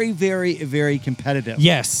very, very, very competitive.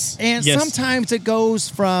 Yes. And Yes. sometimes it goes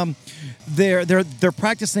from they're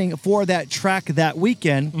practicing for that track that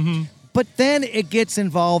weekend, Mm-hmm. but then it gets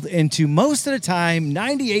involved into most of the time,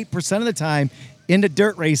 98% of the time, into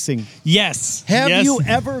dirt racing. Yes. Have Yes. you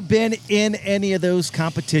ever been in any of those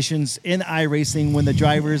competitions in iRacing when the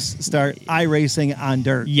drivers start iRacing on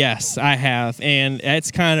dirt? Yes, I have. And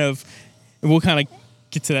that's we'll kind of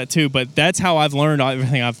get to that too, but that's how I've learned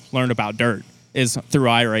everything I've learned about dirt is through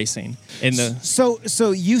iRacing.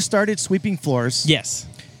 So you started sweeping floors. Yes.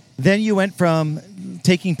 Then you went from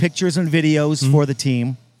taking pictures and videos Mm-hmm. for the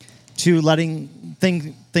team to letting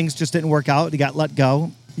things just didn't work out. You got let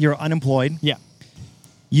go. You're unemployed. Yeah.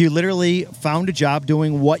 You literally found a job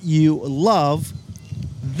doing what you love.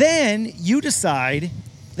 Then you decide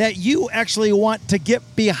that you actually want to get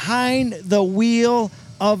behind the wheel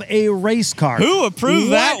of a race car. Who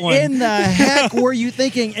approved that one? What in the heck were you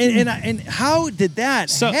thinking? And how did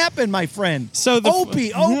that So- happen, my friend? So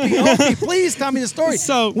Opie, please tell me the story.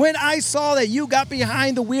 So- when I saw that you got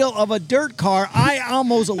behind the wheel of a dirt car, I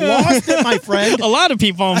almost lost it, my friend. A lot of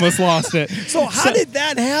people almost lost it. So how did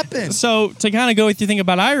that happen? So to kind of go with your thing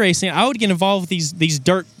about iRacing, I would get involved with these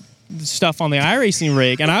dirt stuff on the iRacing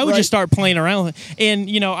rig, and I would Right. just start playing around with it.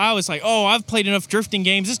 And, I was like, oh, I've played enough drifting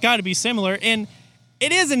games. It's got to be similar. And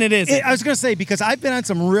it is and it isn't. I was going to say, because I've been on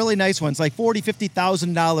some really nice ones, like $40,000,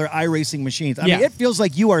 $50,000 iRacing machines. I mean, it feels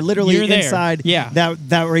like you are literally You're there. inside Yeah.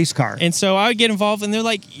 that race car. And so I would get involved, and they're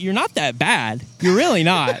like, you're not that bad. You're really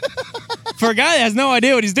not. For a guy that has no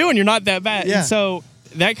idea what he's doing, you're not that bad. Yeah. And so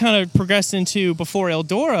that kind of progressed into before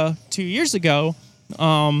Eldora 2 years ago,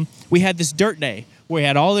 we had this dirt day where we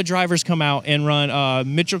had all the drivers come out and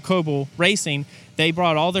run Mitchell Coble Racing. They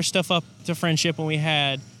brought all their stuff up to Friendship, and we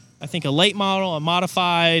had, I think, a late model, a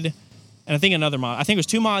modified, and I think another mod. I think it was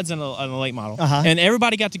 2 mods and a late model. Uh-huh. And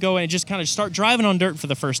everybody got to go in and just kind of start driving on dirt for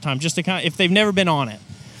the first time, just to kind of, if they've never been on it.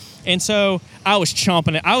 And so I was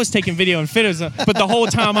chomping it. I was taking video and photos, but the whole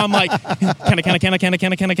time I'm like, can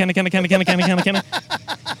I.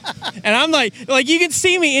 And I'm like you can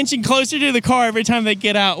see me inching closer to the car every time they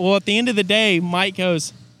get out. Well, at the end of the day, Mike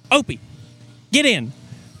goes, Opie, get in.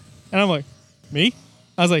 And I'm like, me?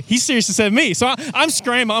 I was like, he seriously said me. So I'm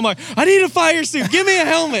scrambling. I'm like, I need a fire suit. Give me a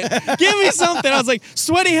helmet. Give me something. I was like,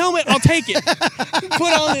 sweaty helmet? I'll take it.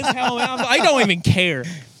 Put on this helmet. I don't even care.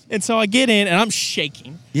 And so I get in, and I'm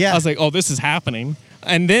shaking. Yeah. I was like, oh, this is happening.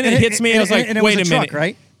 And then it hits me, and I was like, and it wait was a a minute. truck,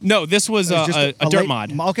 right? No, this was It was just a dirt late-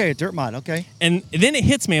 mod. Okay, a dirt mod. Okay. And then it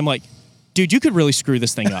hits me. I'm like, dude, you could really screw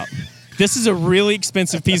this thing up. This is a really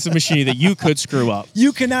expensive piece of machinery that you could screw up.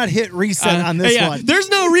 You cannot hit reset on this one. There's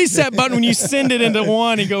no reset button when you send it into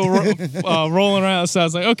one and go rolling around. So I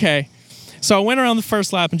was like, okay. So I went around the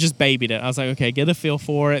first lap and just babied it. I was like, okay, get a feel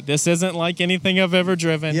for it. This isn't like anything I've ever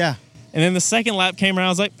driven. Yeah. And then the second lap came around. I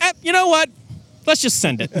was like, you know what? Let's just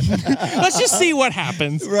send it. Let's just see what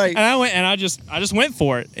happens. Right. And I went and I just went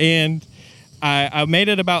for it. And I made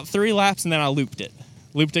it about 3 laps, and then I looped it.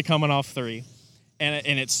 Looped it coming off 3.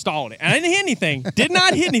 And it stalled it. And I didn't hit anything. Did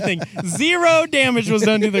not hit anything. 0 damage was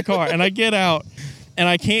done to the car. And I get out, and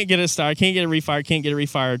I can't get it started. I can't get it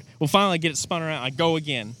refired. Well, finally I get it spun around. I go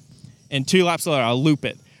again. And 2 laps later, I'll loop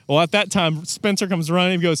it. Well, at that time, Spencer comes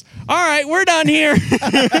running and goes, all right, we're done here. He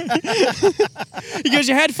goes,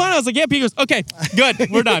 you had fun? I was like, yep. He goes, okay, good,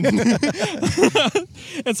 we're done.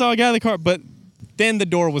 And so I got out of the car, but then the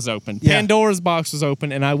door was open. Yeah. Pandora's box was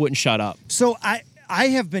open, and I wouldn't shut up. So I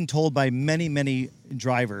have been told by many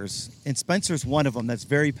drivers, and Spencer's one of them, that's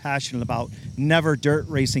very passionate about never dirt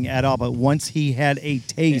racing at all. But once he had a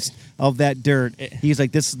taste of that dirt, he's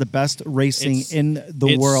like, this is the best racing in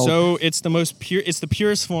the world. So it's the most pure. It's the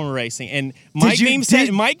purest form of racing. And Mike Beam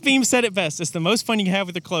said it best. It's the most fun you can have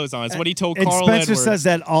with your clothes on. It's what he told Carl Spencer Edwards. says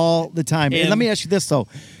that all the time. And let me ask you this though.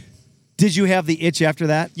 Did you have the itch after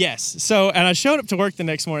that? Yes. So, and I showed up to work the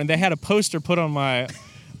next morning. They had a poster put on my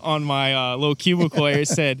little cubicle area. It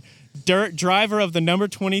said, "Dirt driver of the number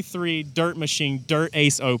 23 dirt machine, Dirt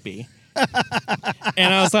Ace Opie."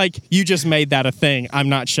 And I was like, you just made that a thing. I'm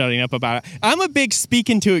not shutting up about it. I'm a big speak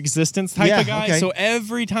into existence type of guy. Okay. So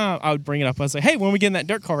every time I would bring it up, I was like, hey, when are we getting that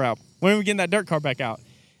dirt car out? When are we getting that dirt car back out?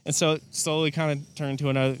 And so it slowly kind of turned to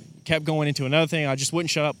another, kept going into another thing. I just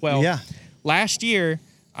wouldn't shut up. Well, last year,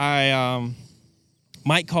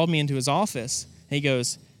 Mike called me into his office. And he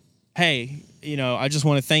goes, hey, I just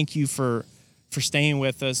want to thank you for staying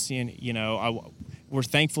with us. And, we're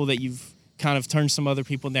thankful that you've kind of turned some other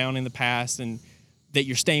people down in the past and that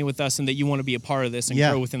you're staying with us and that you want to be a part of this and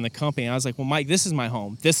grow within the company. And I was like, well, Mike, this is my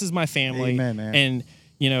home. This is my family. Amen, man.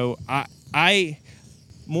 And,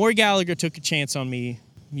 Maury Gallagher took a chance on me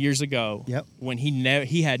years ago when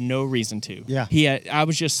he had no reason to. Yeah. I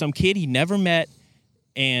was just some kid he never met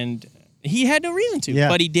and he had no reason to,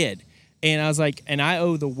 but he did. And I was like, and I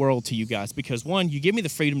owe the world to you guys because, one, you give me the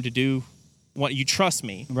freedom to do what you trust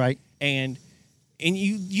me. Right. And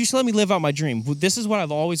you just let me live out my dream. This is what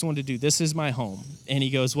I've always wanted to do. This is my home. And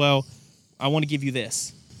he goes, well, I want to give you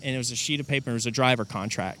this. And it was a sheet of paper. It was a driver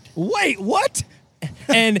contract. Wait, what?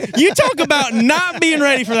 And you talk about not being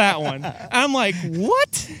ready for that one. I'm like,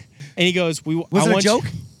 what? And he goes, was it a joke?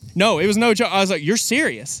 No, it was no joke. I was like, you're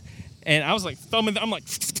serious? And I was like, thumbing. I'm like,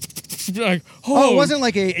 oh, it wasn't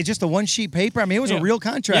like just a one sheet paper. I mean, it was a real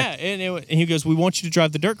contract. Yeah, and he goes, we want you to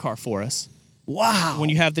drive the dirt car for us. Wow. When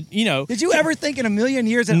you have the, Did you ever think in a million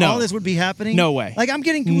years that all this would be happening? No way. Like, I'm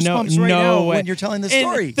getting goosebumps right now when you're telling this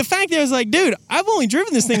story. And the fact is, like, dude, I've only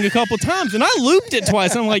driven this thing a couple times, and I looped it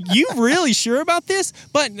twice. I'm like, you really sure about this?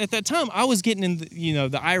 But at that time, I was getting in the,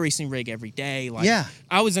 the iRacing rig every day. Like,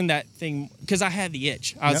 I was in that thing because I had the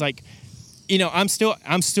itch. I was like, I'm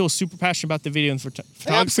still super passionate about the video and photography.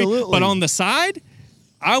 Absolutely. But on the side,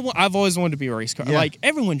 I've always wanted to be a race car. Like,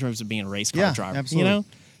 everyone dreams of being a race car driver. Absolutely.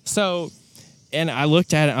 So. And I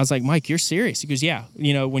looked at it and I was like, Mike, you're serious? He goes, yeah.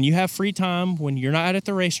 When you have free time, when you're not at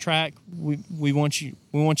the racetrack, we want you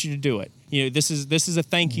to do it. This is a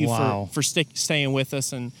thank you for staying with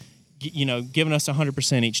us and giving us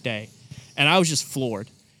 100% each day. And I was just floored.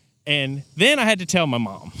 And then I had to tell my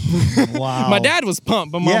mom. Wow. My dad was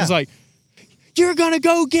pumped, but mom was like, you're gonna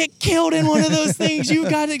go get killed in one of those things. You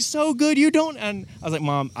got it so good. You don't. And I was like,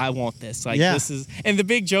 Mom, I want this. Like this is. And the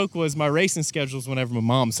big joke was my racing schedule's whenever my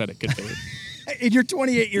mom said it could be. And you're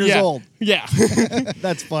 28 years old. Yeah.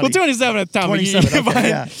 That's funny. Well, 27 at the time. 27,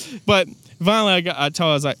 okay, but finally, I told her,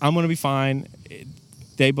 I was like, I'm going to be fine.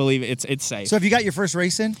 They believe it's safe. So have you got your first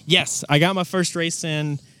race in? Yes. I got my first race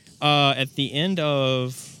in at the end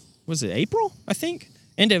of, was it April, I think?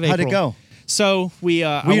 End of April. How'd it go? So were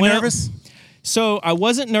you nervous? So I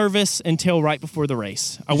wasn't nervous until right before the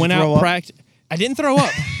race. I went out and practiced. I didn't throw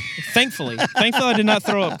up. Thankfully, I did not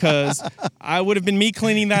throw up because I would have been me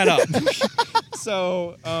cleaning that up.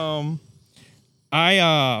 So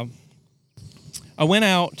I went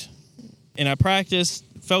out and I practiced.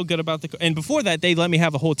 Felt good about and before that they let me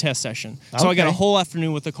have a whole test session. So I got a whole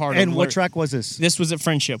afternoon with the car. And what track was this? This was at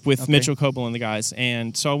Friendship with Mitchell Coble and the guys.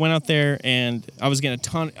 And so I went out there and I was getting a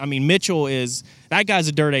ton. I mean, Mitchell that guy's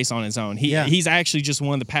a dirt ace on his own. He's actually just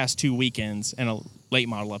won the past 2 weekends and a late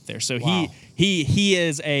model up there. So he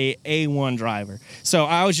is a A1 driver. So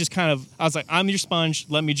I was just I was like, I'm your sponge.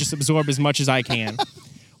 Let me just absorb as much as I can.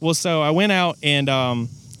 Well, so I went out and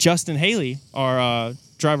Justin Haley, our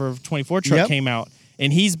driver of 24 truck, came out.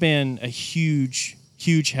 And he's been a huge,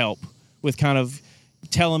 huge help with kind of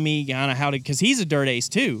telling me kind of how to, because he's a dirt ace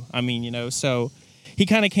too. I mean, so he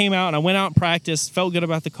kind of came out and I went out and practiced, felt good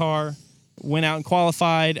about the car, went out and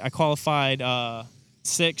qualified. I qualified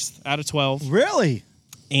 6th out of 12. Really?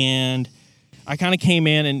 And I kind of came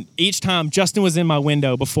in and each time Justin was in my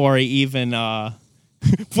window before he even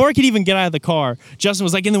before I could even get out of the car, Justin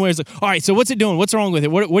was like in the way. He's like, all right, so what's it doing? What's wrong with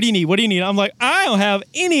it? What do you need? What do you need? I'm like, I don't have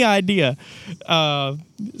any idea.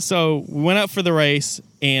 So we went out for the race,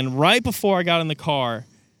 and right before I got in the car,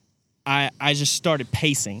 I just started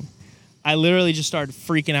pacing. I literally just started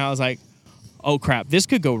freaking out. I was like, oh crap, this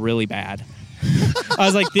could go really bad. I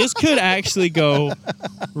was like, this could actually go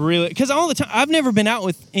really, because all the time I've never been out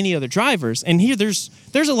with any other drivers, and here there's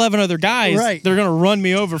 11 other guys Right. that are gonna run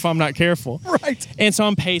me over if I'm not careful. Right. And so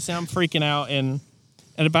I'm pacing, I'm freaking out, and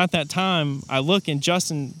at about that time I look, and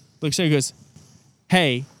Justin looks at me and goes,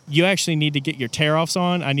 hey, you actually need to get your tear-offs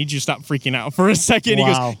on. I need you to stop freaking out for a second. Wow.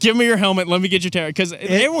 He goes, give me your helmet. Let me get your tear, because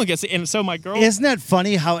everyone gets it. And so my girl, Isn't that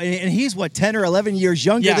funny how, and he's what, 10 or 11 years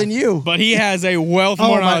younger than you? but he has a wealth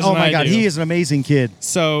more knowledge Oh than my I God, do. he is an amazing kid.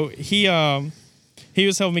 So he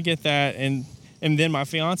was helping me get that, and then my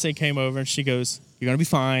fiance came over and she goes, "You're gonna be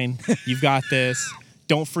fine. You've got this.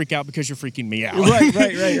 Don't freak out because you're freaking me out."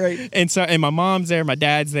 Right. And my mom's there, my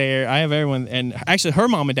dad's there. I have everyone, and actually her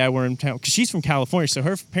mom and dad were in town because she's from California, so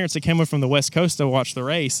her parents had come in from the West Coast to watch the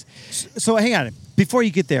race. So hang on, before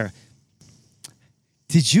you get there,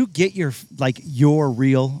 did you get your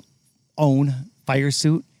real own fire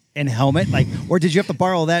suit and helmet, or did you have to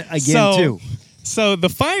borrow that again too? So the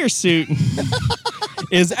fire suit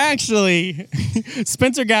is actually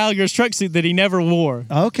Spencer Gallagher's truck suit that he never wore.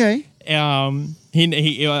 Okay.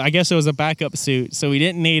 He I guess it was a backup suit, so he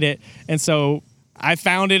didn't need it. And so I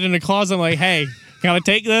found it in a closet. I'm like, hey, can I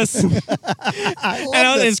take this?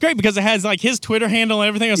 It's great because it has his Twitter handle and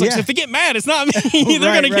everything. I was like, Yeah. so if they get mad, it's not me. They're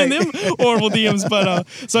Right, gonna get right. them horrible DMs. But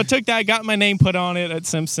so I took that, got my name put on it at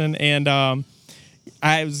Simpson, and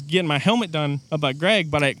I was getting my helmet done up by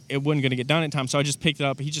Greg, but it wasn't going to get done in time, so I just picked it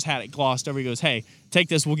up. He just had it glossed over. He goes, hey, take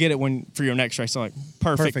this. We'll get it for your next race. I'm like,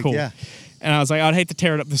 perfect, cool. Yeah. And I was like, I'd hate to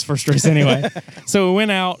tear it up this first race anyway. So we went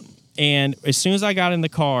out, and as soon as I got in the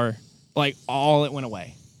car, all it went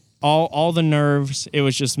away. All the nerves. It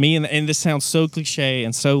was just me, and this sounds so cliche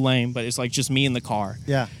and so lame, but it's just me in the car.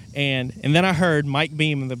 Yeah. And then I heard Mike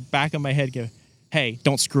Beam in the back of my head go, hey,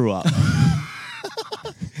 don't screw up.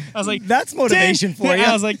 I was like, That's motivation for you.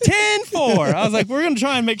 I was like, 10-4. I was like, we're going to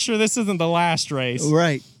try and make sure this isn't the last race.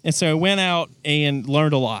 Right. And so I went out and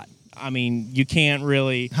learned a lot. I mean, you can't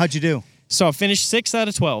really. How'd you do? So I finished 6 out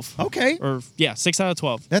of 12. Okay. 6 out of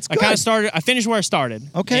 12. That's I kind good. of started. I finished where I started.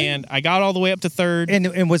 Okay. And I got all the way up to third.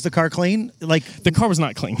 And was the car clean? The car was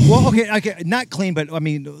not clean. Well, okay, not clean, but I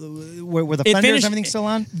mean, were the It fenders finished- everything still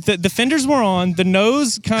on? The fenders were on. The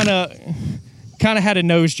nose kind of had a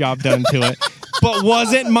nose job done to it, but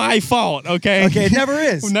wasn't my fault. Okay. Okay, it never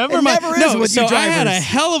is. It never is with so you I had a drivers.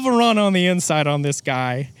 hell of a run on the inside on this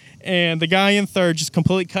guy, and the guy in third just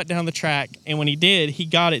completely cut down the track. And when he did, he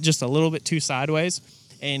got it just a little bit too sideways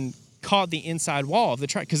and caught the inside wall of the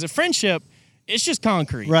track. Because at Friendship, it's just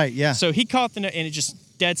concrete. Right, yeah. So he caught and it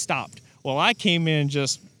just dead stopped. Well, I came in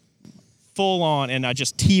just full on, and I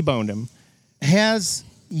just T-boned him. Has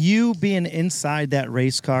you being inside that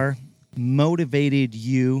race car motivated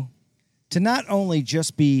you to not only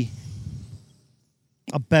just be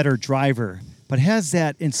a better driver, but has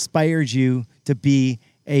that inspired you to be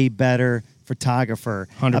a better photographer,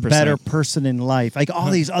 100%. a better person in life,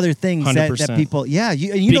 all these other things that 100%. people, you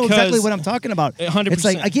know exactly Because- what I'm talking about. 100%.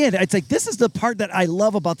 It's like this is the part that I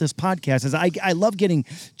love about this podcast is I love getting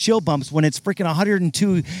chill bumps when it's freaking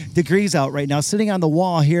 102 degrees out right now, sitting on the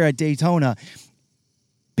wall here at Daytona,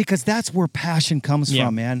 because that's where passion comes Yeah.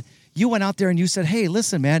 from, man. You went out there and you said, "Hey,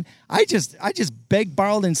 listen, man, I just begged,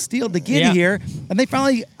 borrowed, and stealed to get Yeah. here," and they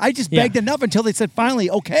finally, I just Yeah. begged enough until they said, "Finally,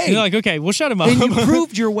 okay." You're like, okay, we'll shut him up. And you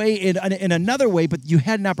proved your way in another way, but you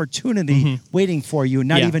had an opportunity waiting for you,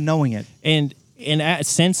 not Yeah. even knowing it. And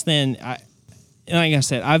since then, like I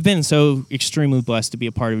said, I've been so extremely blessed to be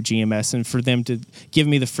a part of GMS and for them to give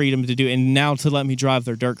me the freedom to do it, and now to let me drive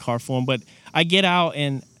their dirt car for them. But I get out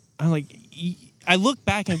and I'm like, I look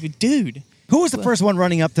back and I go, dude. Who was the first one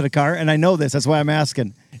running up to the car? And I know this. That's why I'm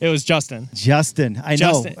asking. It was Justin. Justin. I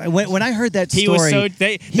Justin. know. When I heard that story, He was so.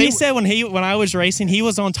 They said when I was racing, he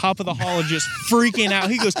was on top of the hall just freaking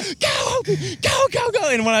out. He goes, go!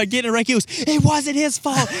 And when I get in a wreck, he goes, it wasn't his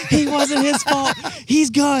fault. He wasn't his fault. He's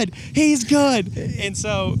good. And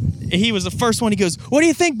so he was the first one. He goes, what do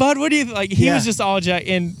you think, bud? What do you like? He Yeah. was just all jacked.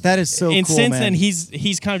 And That is so And cool, since man. then,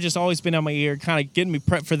 he's kind of just always been on my ear, kind of getting me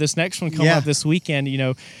prepped for this next one coming Yeah. up this weekend.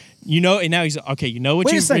 And now he's okay. You know what?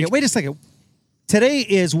 Wait a second. Today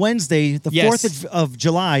is Wednesday, the Yes. 4th of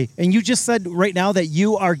July, and you just said right now that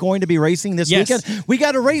you are going to be racing this Yes. weekend. We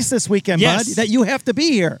got a race this weekend, Yes. bud, that you have to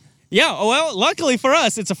be here. Yeah. Well, luckily for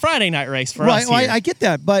us, it's a Friday night race for us. Well, here. I get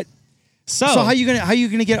that, but So how you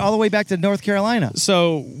gonna get all the way back to North Carolina?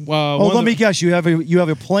 So let me guess. You have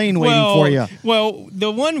a plane waiting for you. Well,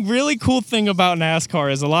 the one really cool thing about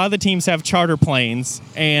NASCAR is a lot of the teams have charter planes,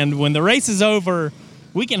 and when the race is over,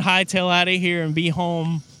 we can hightail out of here and be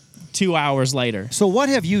home 2 hours later. So what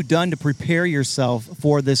have you done to prepare yourself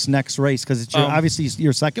for this next race? Because it's obviously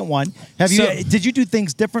your second one. Did you do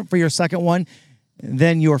things different for your second one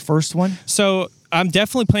than your first one? So I'm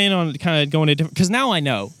definitely planning on kind of going to different, because now I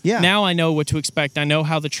know. Yeah. Now I know what to expect. I know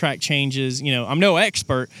how the track changes. You know, I'm no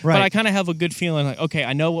expert, right. but I kind of have a good feeling like, okay,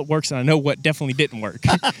 I know what works and I know what definitely didn't work.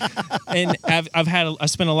 And I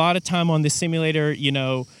spent a lot of time on this simulator, you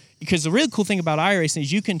know, because the really cool thing about iRacing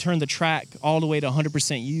is you can turn the track all the way to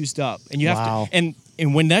 100% used up, and you have to.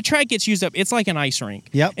 And when that track gets used up, it's like an ice rink.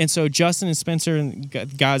 Yep. And so Justin and Spencer and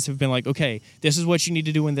guys have been like, okay, this is what you need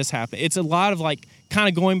to do when this happens. It's a lot of like kind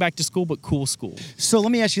of going back to school, but cool school. So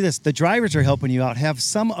let me ask you this: the drivers are helping you out. Have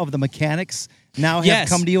some of the mechanics now have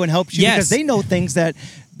come to you and helped you because they know things that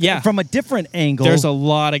from a different angle. There's a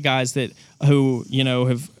lot of guys who you know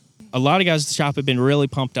have. A lot of guys at the shop have been really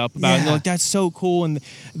pumped up about it. And they're like, that's so cool. And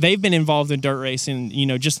they've been involved in dirt racing. You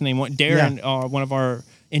know, just to name one, Darren, one of our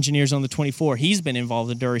engineers on the 24, he's been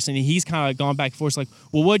involved in dirt racing. And he's kind of gone back and forth like,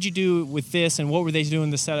 well, what'd you do with this? And what were they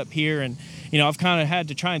doing the setup here? And, you know, I've kind of had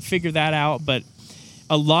to try and figure that out. But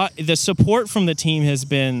the support from the team has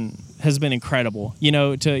been incredible. You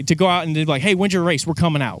know, to go out and be like, hey, when's your race? We're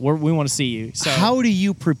coming out. We want to see you. So how do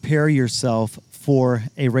you prepare yourself for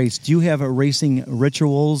a race? Do you have racing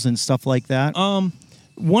rituals and stuff like that?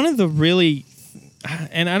 One of the really,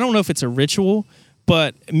 and I don't know if it's a ritual,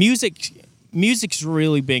 but music's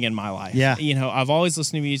really big in my life. Yeah. You know, I've always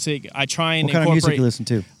listened to music. I try and what kind of music you listen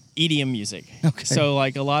to? EDM music. Okay. So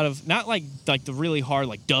like a lot of, not like the really hard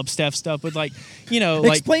like dubstep stuff, but like, you know,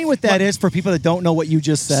 explain what that is for people that don't know what you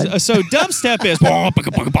just said. So dubstep is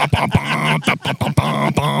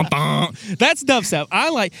that's dubstep. I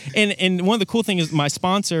like, and one of the cool things is my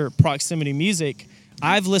sponsor, Proximity Music.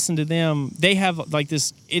 I've listened to them. They have like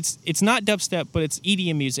this. It's not dubstep, but it's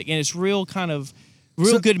EDM music, and it's real kind of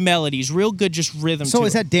good melodies, real good just rhythm. So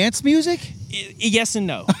is that dance music? Yes and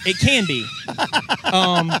no. It can be.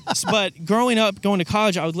 But growing up, going to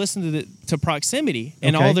college, I would listen to Proximity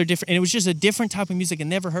and all their different, and it was just a different type of music I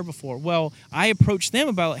never heard before. Well, I approached them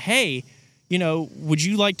about, hey, you know, would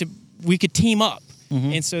you like to? We could team up.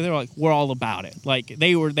 Mm-hmm. And so they're like, we're all about it. Like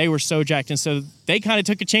they were so jacked, and so they kind of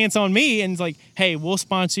took a chance on me and like, hey, we'll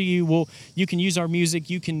sponsor you. You can use our music.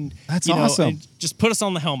 You can. That's you know, awesome. and just put us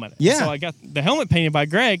on the helmet. Yeah. So I got the helmet painted by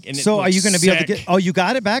Greg. And so are you going to be able to get? Oh, you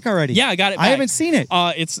got it back already? Yeah, I got it back. I haven't seen it.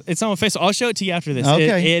 It's on Facebook. I'll show it to you after this.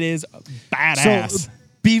 Okay. It is badass. So,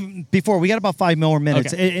 before we got about 5 more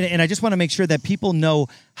minutes, and I just want to make sure that people know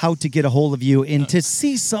how to get a hold of you and to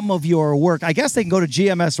see some of your work. I guess they can go to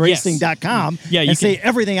gmsracing.com and see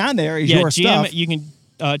everything on there is your stuff. You can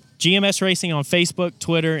GMS Racing on Facebook,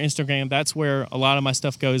 Twitter, Instagram. That's where a lot of my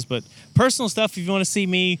stuff goes. But personal stuff, if you want to see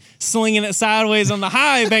me slinging it sideways on the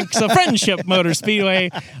high banks of Friendship Motor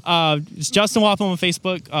Speedway, it's Justin Wapham on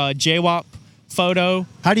Facebook, JWAP. Photo.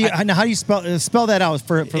 How do you spell that out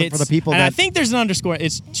for the people? And I think there's an underscore.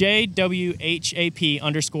 It's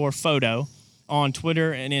JWHAP_photo on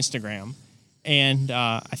Twitter and Instagram, and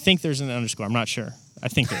I think there's an underscore. I'm not sure. I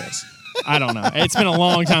think there is. I don't know. It's been a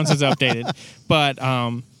long time since I updated, but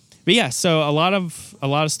yeah. So a lot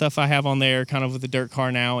of stuff I have on there, kind of with the dirt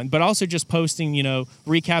car now, but also just posting, you know,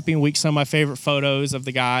 recapping weeks, some of my favorite photos of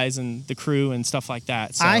the guys and the crew and stuff like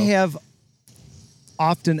that. So, I have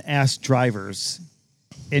often asked drivers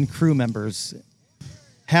and crew members,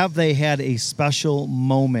 have they had a special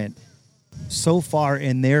moment so far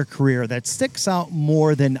in their career that sticks out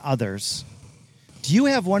more than others? Do you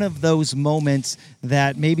have one of those moments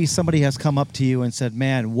that maybe somebody has come up to you and said,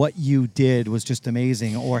 man, what you did was just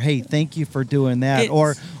amazing, or hey, thank you for doing that,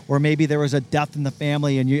 or maybe there was a death in the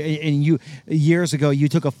family and you years ago you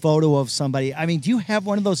took a photo of somebody? I mean, do you have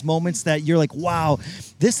one of those moments that you're like, wow,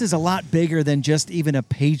 this is a lot bigger than just even a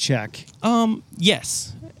paycheck?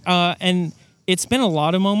 Yes. And it's been a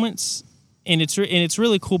lot of moments. And it's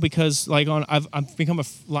really cool because like I've become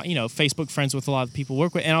Facebook friends with a lot of people I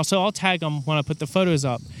work with, and also I'll tag them when I put the photos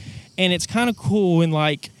up, and it's kind of cool when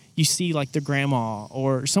like you see like the grandma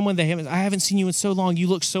or someone I haven't seen you in so long, you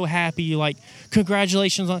look so happy, like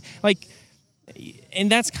congratulations on like, and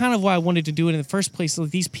that's kind of why I wanted to do it in the first place. Like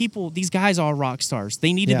these guys are rock stars.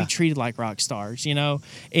 They need to be treated like rock stars, you know,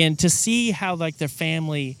 and to see how like their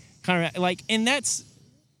family kind of like,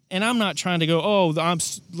 and I'm not trying to go,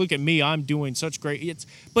 look at me, I'm doing such great.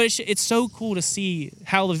 It's so cool to see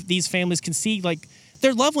how these families can see like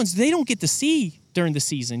their loved ones. They don't get to see during the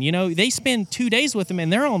season. You know, they spend 2 days with them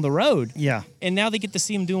and they're on the road. Yeah. And now they get to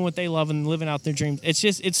see them doing what they love and living out their dreams.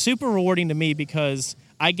 It's super rewarding to me because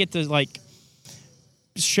I get to like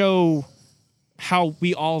show how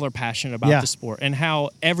we all are passionate about the sport and how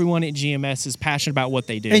everyone at GMS is passionate about what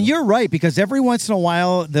they do. And you're right, because every once in a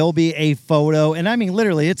while there'll be a photo, and I mean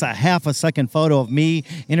literally it's a half a second photo of me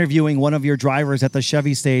interviewing one of your drivers at the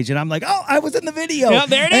Chevy stage, and I'm like, oh, I was in the video. Yeah,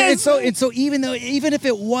 there it is. And so even if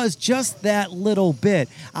it was just that little bit,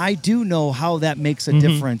 I do know how that makes a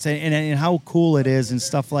difference and how cool it is and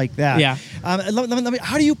stuff like that. Yeah. Let me,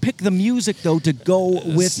 how do you pick the music though to go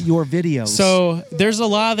with your videos? So there's a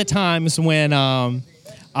lot of the times when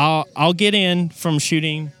I'll get in from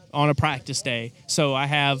shooting on a practice day. So I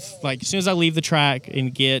have, like, as soon as I leave the track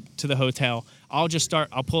and get to the hotel, I'll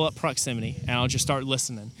pull up Proximity and I'll just start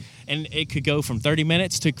listening. And it could go from 30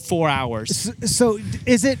 minutes to 4 hours. So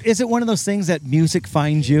is it one of those things that music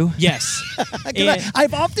finds you? Yes.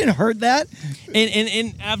 I've often heard that.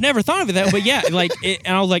 And I've never thought of it that way. Yeah,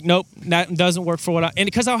 and I was like, nope, that doesn't work for and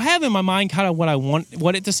because I'll have in my mind kind of what I want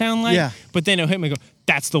it to sound like. Yeah. But then it'll hit me and go,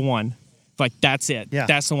 that's the one. Like, that's it. Yeah.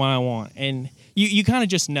 That's the one I want. And you kind of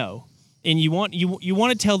just know. And you want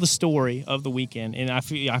to tell the story of the weekend. And I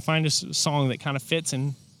find a song that kind of fits,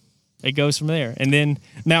 and it goes from there. And then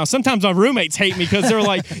now sometimes my roommates hate me because they're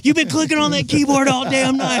like, you've been clicking on that keyboard all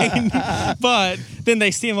damn night. But then they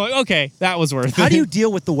see him like, okay, that was worth it. How do you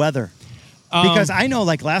deal with the weather? Because I know,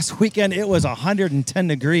 like, last weekend it was 110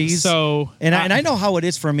 degrees. So and I know how it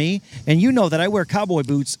is for me. And you know that I wear cowboy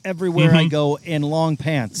boots everywhere I go in long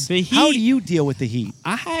pants. The heat, how do you deal with the heat?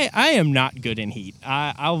 I am not good in heat.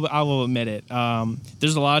 I will admit it.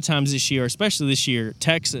 There's a lot of times this year, especially this year,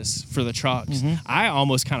 Texas for the trucks. I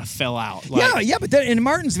almost kind of fell out. Like, yeah, but then in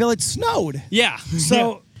Martinsville it snowed. Yeah.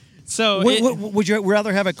 So. So would you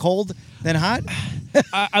rather have it cold than hot?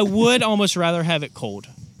 I would almost rather have it cold.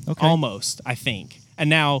 Okay. Almost, I think. And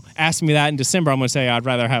now, ask me that in December, I'm going to say I'd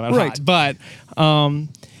rather have it right. hot. But,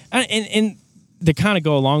 and to kind of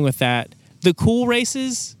go along with that, the cool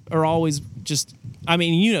races are always just, I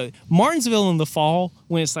mean, you know, Martinsville in the fall,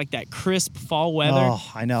 when it's like that crisp fall weather.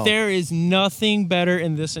 Oh, I know. There is nothing better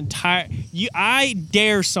in this entire, I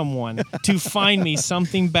dare someone to find me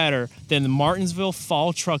something better than the Martinsville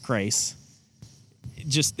fall truck race.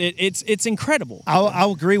 Just it's incredible.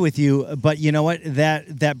 I'll agree with you, but you know what?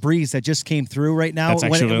 That breeze that just came through right now. That's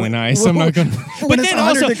actually really nice. I'm not gonna. But then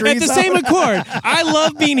also at the same accord, I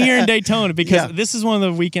love being here in Daytona because this is one of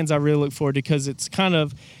the weekends I really look forward to because it's kind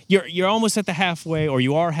of you're almost at the halfway, or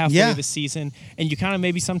you are halfway of the season, and you kind of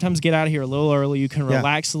maybe sometimes get out of here a little early. You can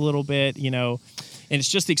relax a little bit, you know. And it's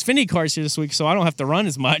just the Xfinity cars here this week, so I don't have to run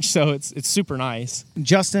as much. So it's super nice.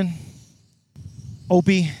 Justin,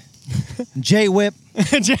 Opie, J Whip.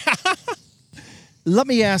 Let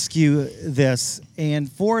me ask you this, and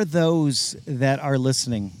for those that are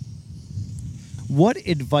listening, what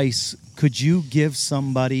advice could you give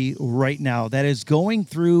somebody right now that is going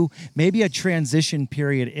through maybe a transition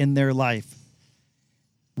period in their life?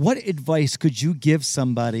 What advice could you give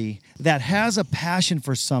somebody that has a passion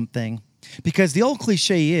for something? Because the old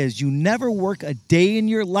cliche is you never work a day in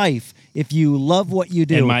your life if you love what you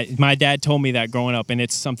do. And my dad told me that growing up, and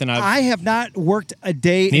it's something I have not worked a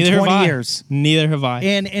day in 20 years. Neither have I.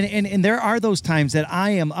 And there are those times that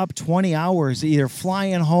I am up 20 hours either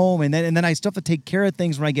flying home, and then I still have to take care of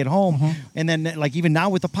things when I get home. And then, like, even now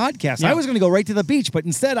with the podcast, I was going to go right to the beach, but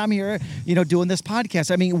instead I'm here, you know, doing this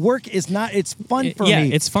podcast. I mean, work is not, it's fun for me. Yeah,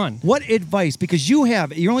 it's fun. What advice, because you're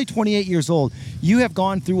only 28 years old, you have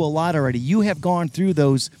gone through a lot already. You have gone through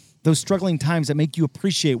those struggling times that make you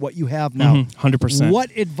appreciate what you have now. 100%.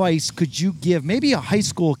 What advice could you give maybe a high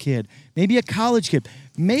school kid, maybe a college kid,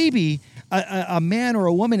 maybe a man or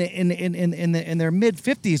a woman in their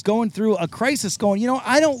mid-50s going through a crisis going, you know,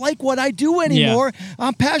 I don't like what I do anymore. Yeah.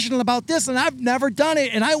 I'm passionate about this, and I've never done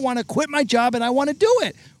it, and I want to quit my job, and I want to do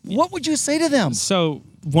it. What would you say to them? So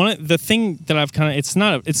the thing that I've kind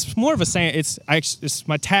of, it's more of a saying, it's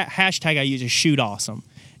my hashtag I use is shoot awesome.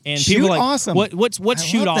 And shoot people are like, awesome. What's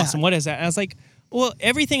shoot awesome? That. What is that? And I was like, well,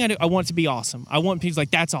 everything I do, I want it to be awesome. I want people like,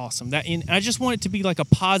 that's awesome. And I just want it to be like a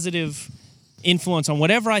positive influence on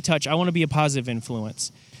whatever I touch. I want to be a positive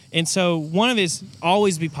influence. And so one of it is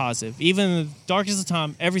always be positive. Even in the darkest of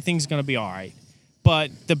time, everything's going to be all right. But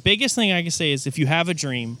the biggest thing I can say is if you have a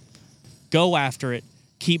dream, go after it.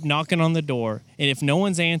 Keep knocking on the door. And if no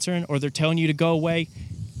one's answering or they're telling you to go away,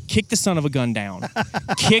 kick the son of a gun down.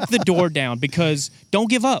 Kick the door down, because don't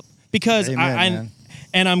give up. Because Amen,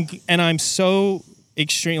 I'm so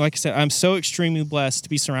extreme. Like I said, I'm so extremely blessed to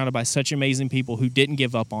be surrounded by such amazing people who didn't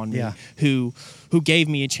give up on me, who gave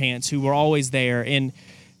me a chance, who were always there, and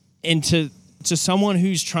to to someone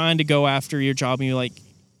who's trying to go after your job and you're like,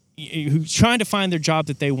 who's trying to find their job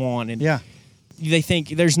that they want, and they think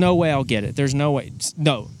there's no way I'll get it. There's no way.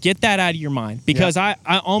 No, get that out of your mind, because I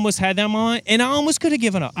almost had that in my mind, and I almost could have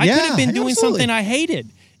given up. I could have been doing something I hated,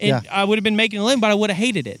 and I would have been making a living, but I would have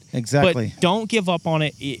hated it. Exactly. But don't give up on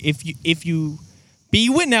it. If you be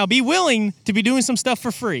willing to be doing some stuff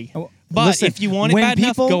for free. But listen, if you want it bad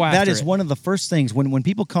enough, go after it. That is one of the first things when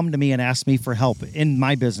people come to me and ask me for help in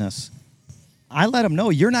my business. I let them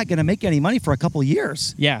know you're not going to make any money for a couple of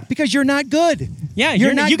years. Yeah, because you're not good. Yeah,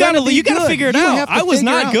 you're not. You got to figure it out. I was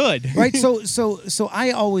not good. Right. So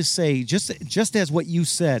I always say just as what you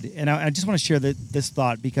said, and I just want to share this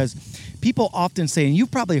thought, because people often say, and you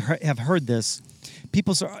probably have heard this.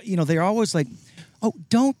 People say, they're always like, oh,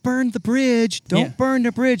 don't burn the bridge. Don't burn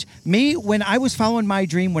the bridge. Me, when I was following my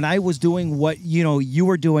dream, when I was doing what, you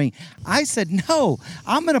were doing, I said, no,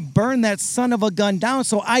 I'm going to burn that son of a gun down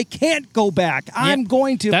so I can't go back. I'm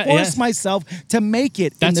going to force myself to make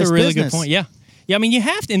it in this business. That's a really good point. Yeah. Yeah, I mean, you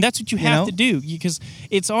have to, and that's what you have to do, because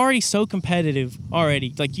it's already so competitive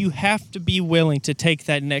already. Like, you have to be willing to take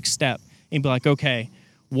that next step and be like, okay,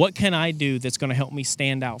 what can I do that's going to help me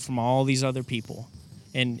stand out from all these other people?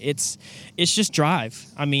 And it's just drive.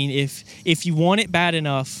 I mean, if you want it bad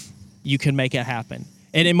enough, you can make it happen.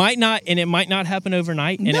 And it might not happen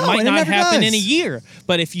overnight, and it might not happen in a year.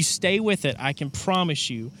 But if you stay with it, I can promise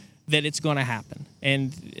you that it's going to happen.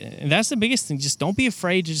 And that's the biggest thing. Just don't be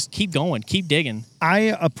afraid to just keep going, keep digging.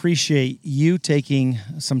 I appreciate you taking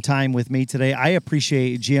some time with me today. I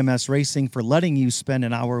appreciate GMS Racing for letting you spend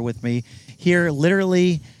an hour with me here,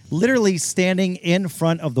 literally standing in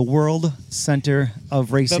front of the World Center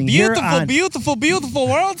of Racing. The beautiful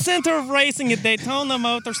World Center of Racing at Daytona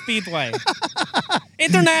Motor Speedway.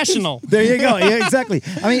 International. There you go. Yeah, exactly.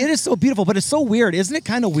 I mean, it is so beautiful, but it's so weird. Isn't it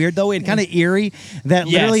kind of weird, though, and kind of eerie that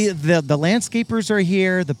literally the landscapers are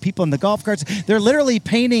here, the people in the golf carts, they're literally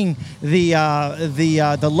painting the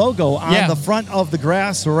logo on the front of the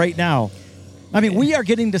grass right now. I mean, we are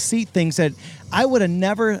getting to see things that I would have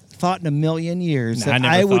never thought in a million years that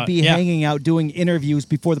I would be hanging out doing interviews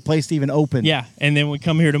before the place even opened. Yeah, and then we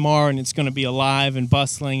come here tomorrow, and it's going to be alive and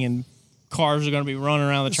bustling, and cars are going to be running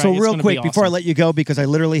around the track. So real quick, before I let you go, because I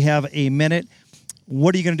literally have a minute,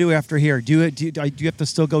 what are you going to do after here? Do you have to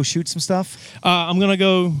still go shoot some stuff? I'm going to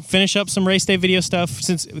go finish up some race day video stuff.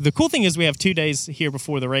 Since the cool thing is we have 2 days here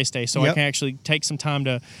before the race day, so I can actually take some time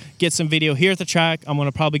to get some video here at the track. I'm going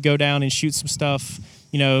to probably go down and shoot some stuff,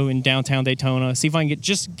 in downtown Daytona. See if I can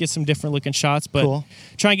get some different looking shots, but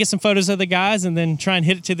try and get some photos of the guys, and then try and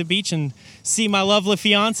hit it to the beach and see my lovely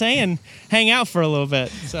fiance and hang out for a little bit.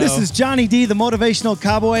 So. This is Johnny D, the Motivational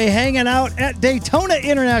Cowboy, hanging out at Daytona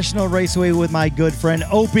International Raceway with my good friend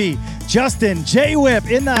Opie. Justin J.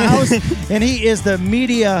 Whip in the house, and he is the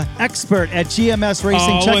media expert at GMS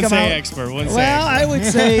Racing. Check him out. Expert. I would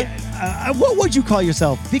say, what would you call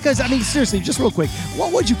yourself? Because, I mean, seriously, just real quick,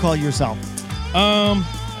 what would you call yourself?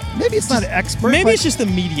 Maybe it's not an expert. Maybe it's just the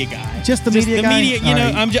media guy. Just the media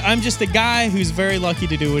guy? I'm just a guy who's very lucky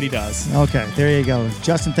to do what he does. Okay, there you go.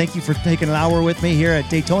 Justin, thank you for taking an hour with me here at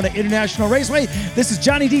Daytona International Raceway. This is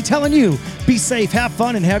Johnny D telling you, be safe, have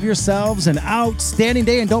fun, and have yourselves an outstanding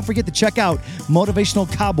day. And don't forget to check out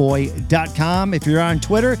motivationalcowboy.com. If you're on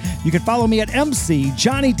Twitter, you can follow me at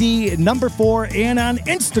MCJohnnyD4 and on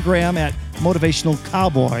Instagram at Motivational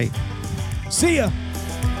Cowboy. See ya.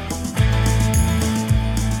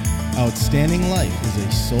 Outstanding Life is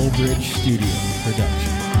a Soul Bridge Studio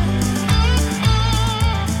production.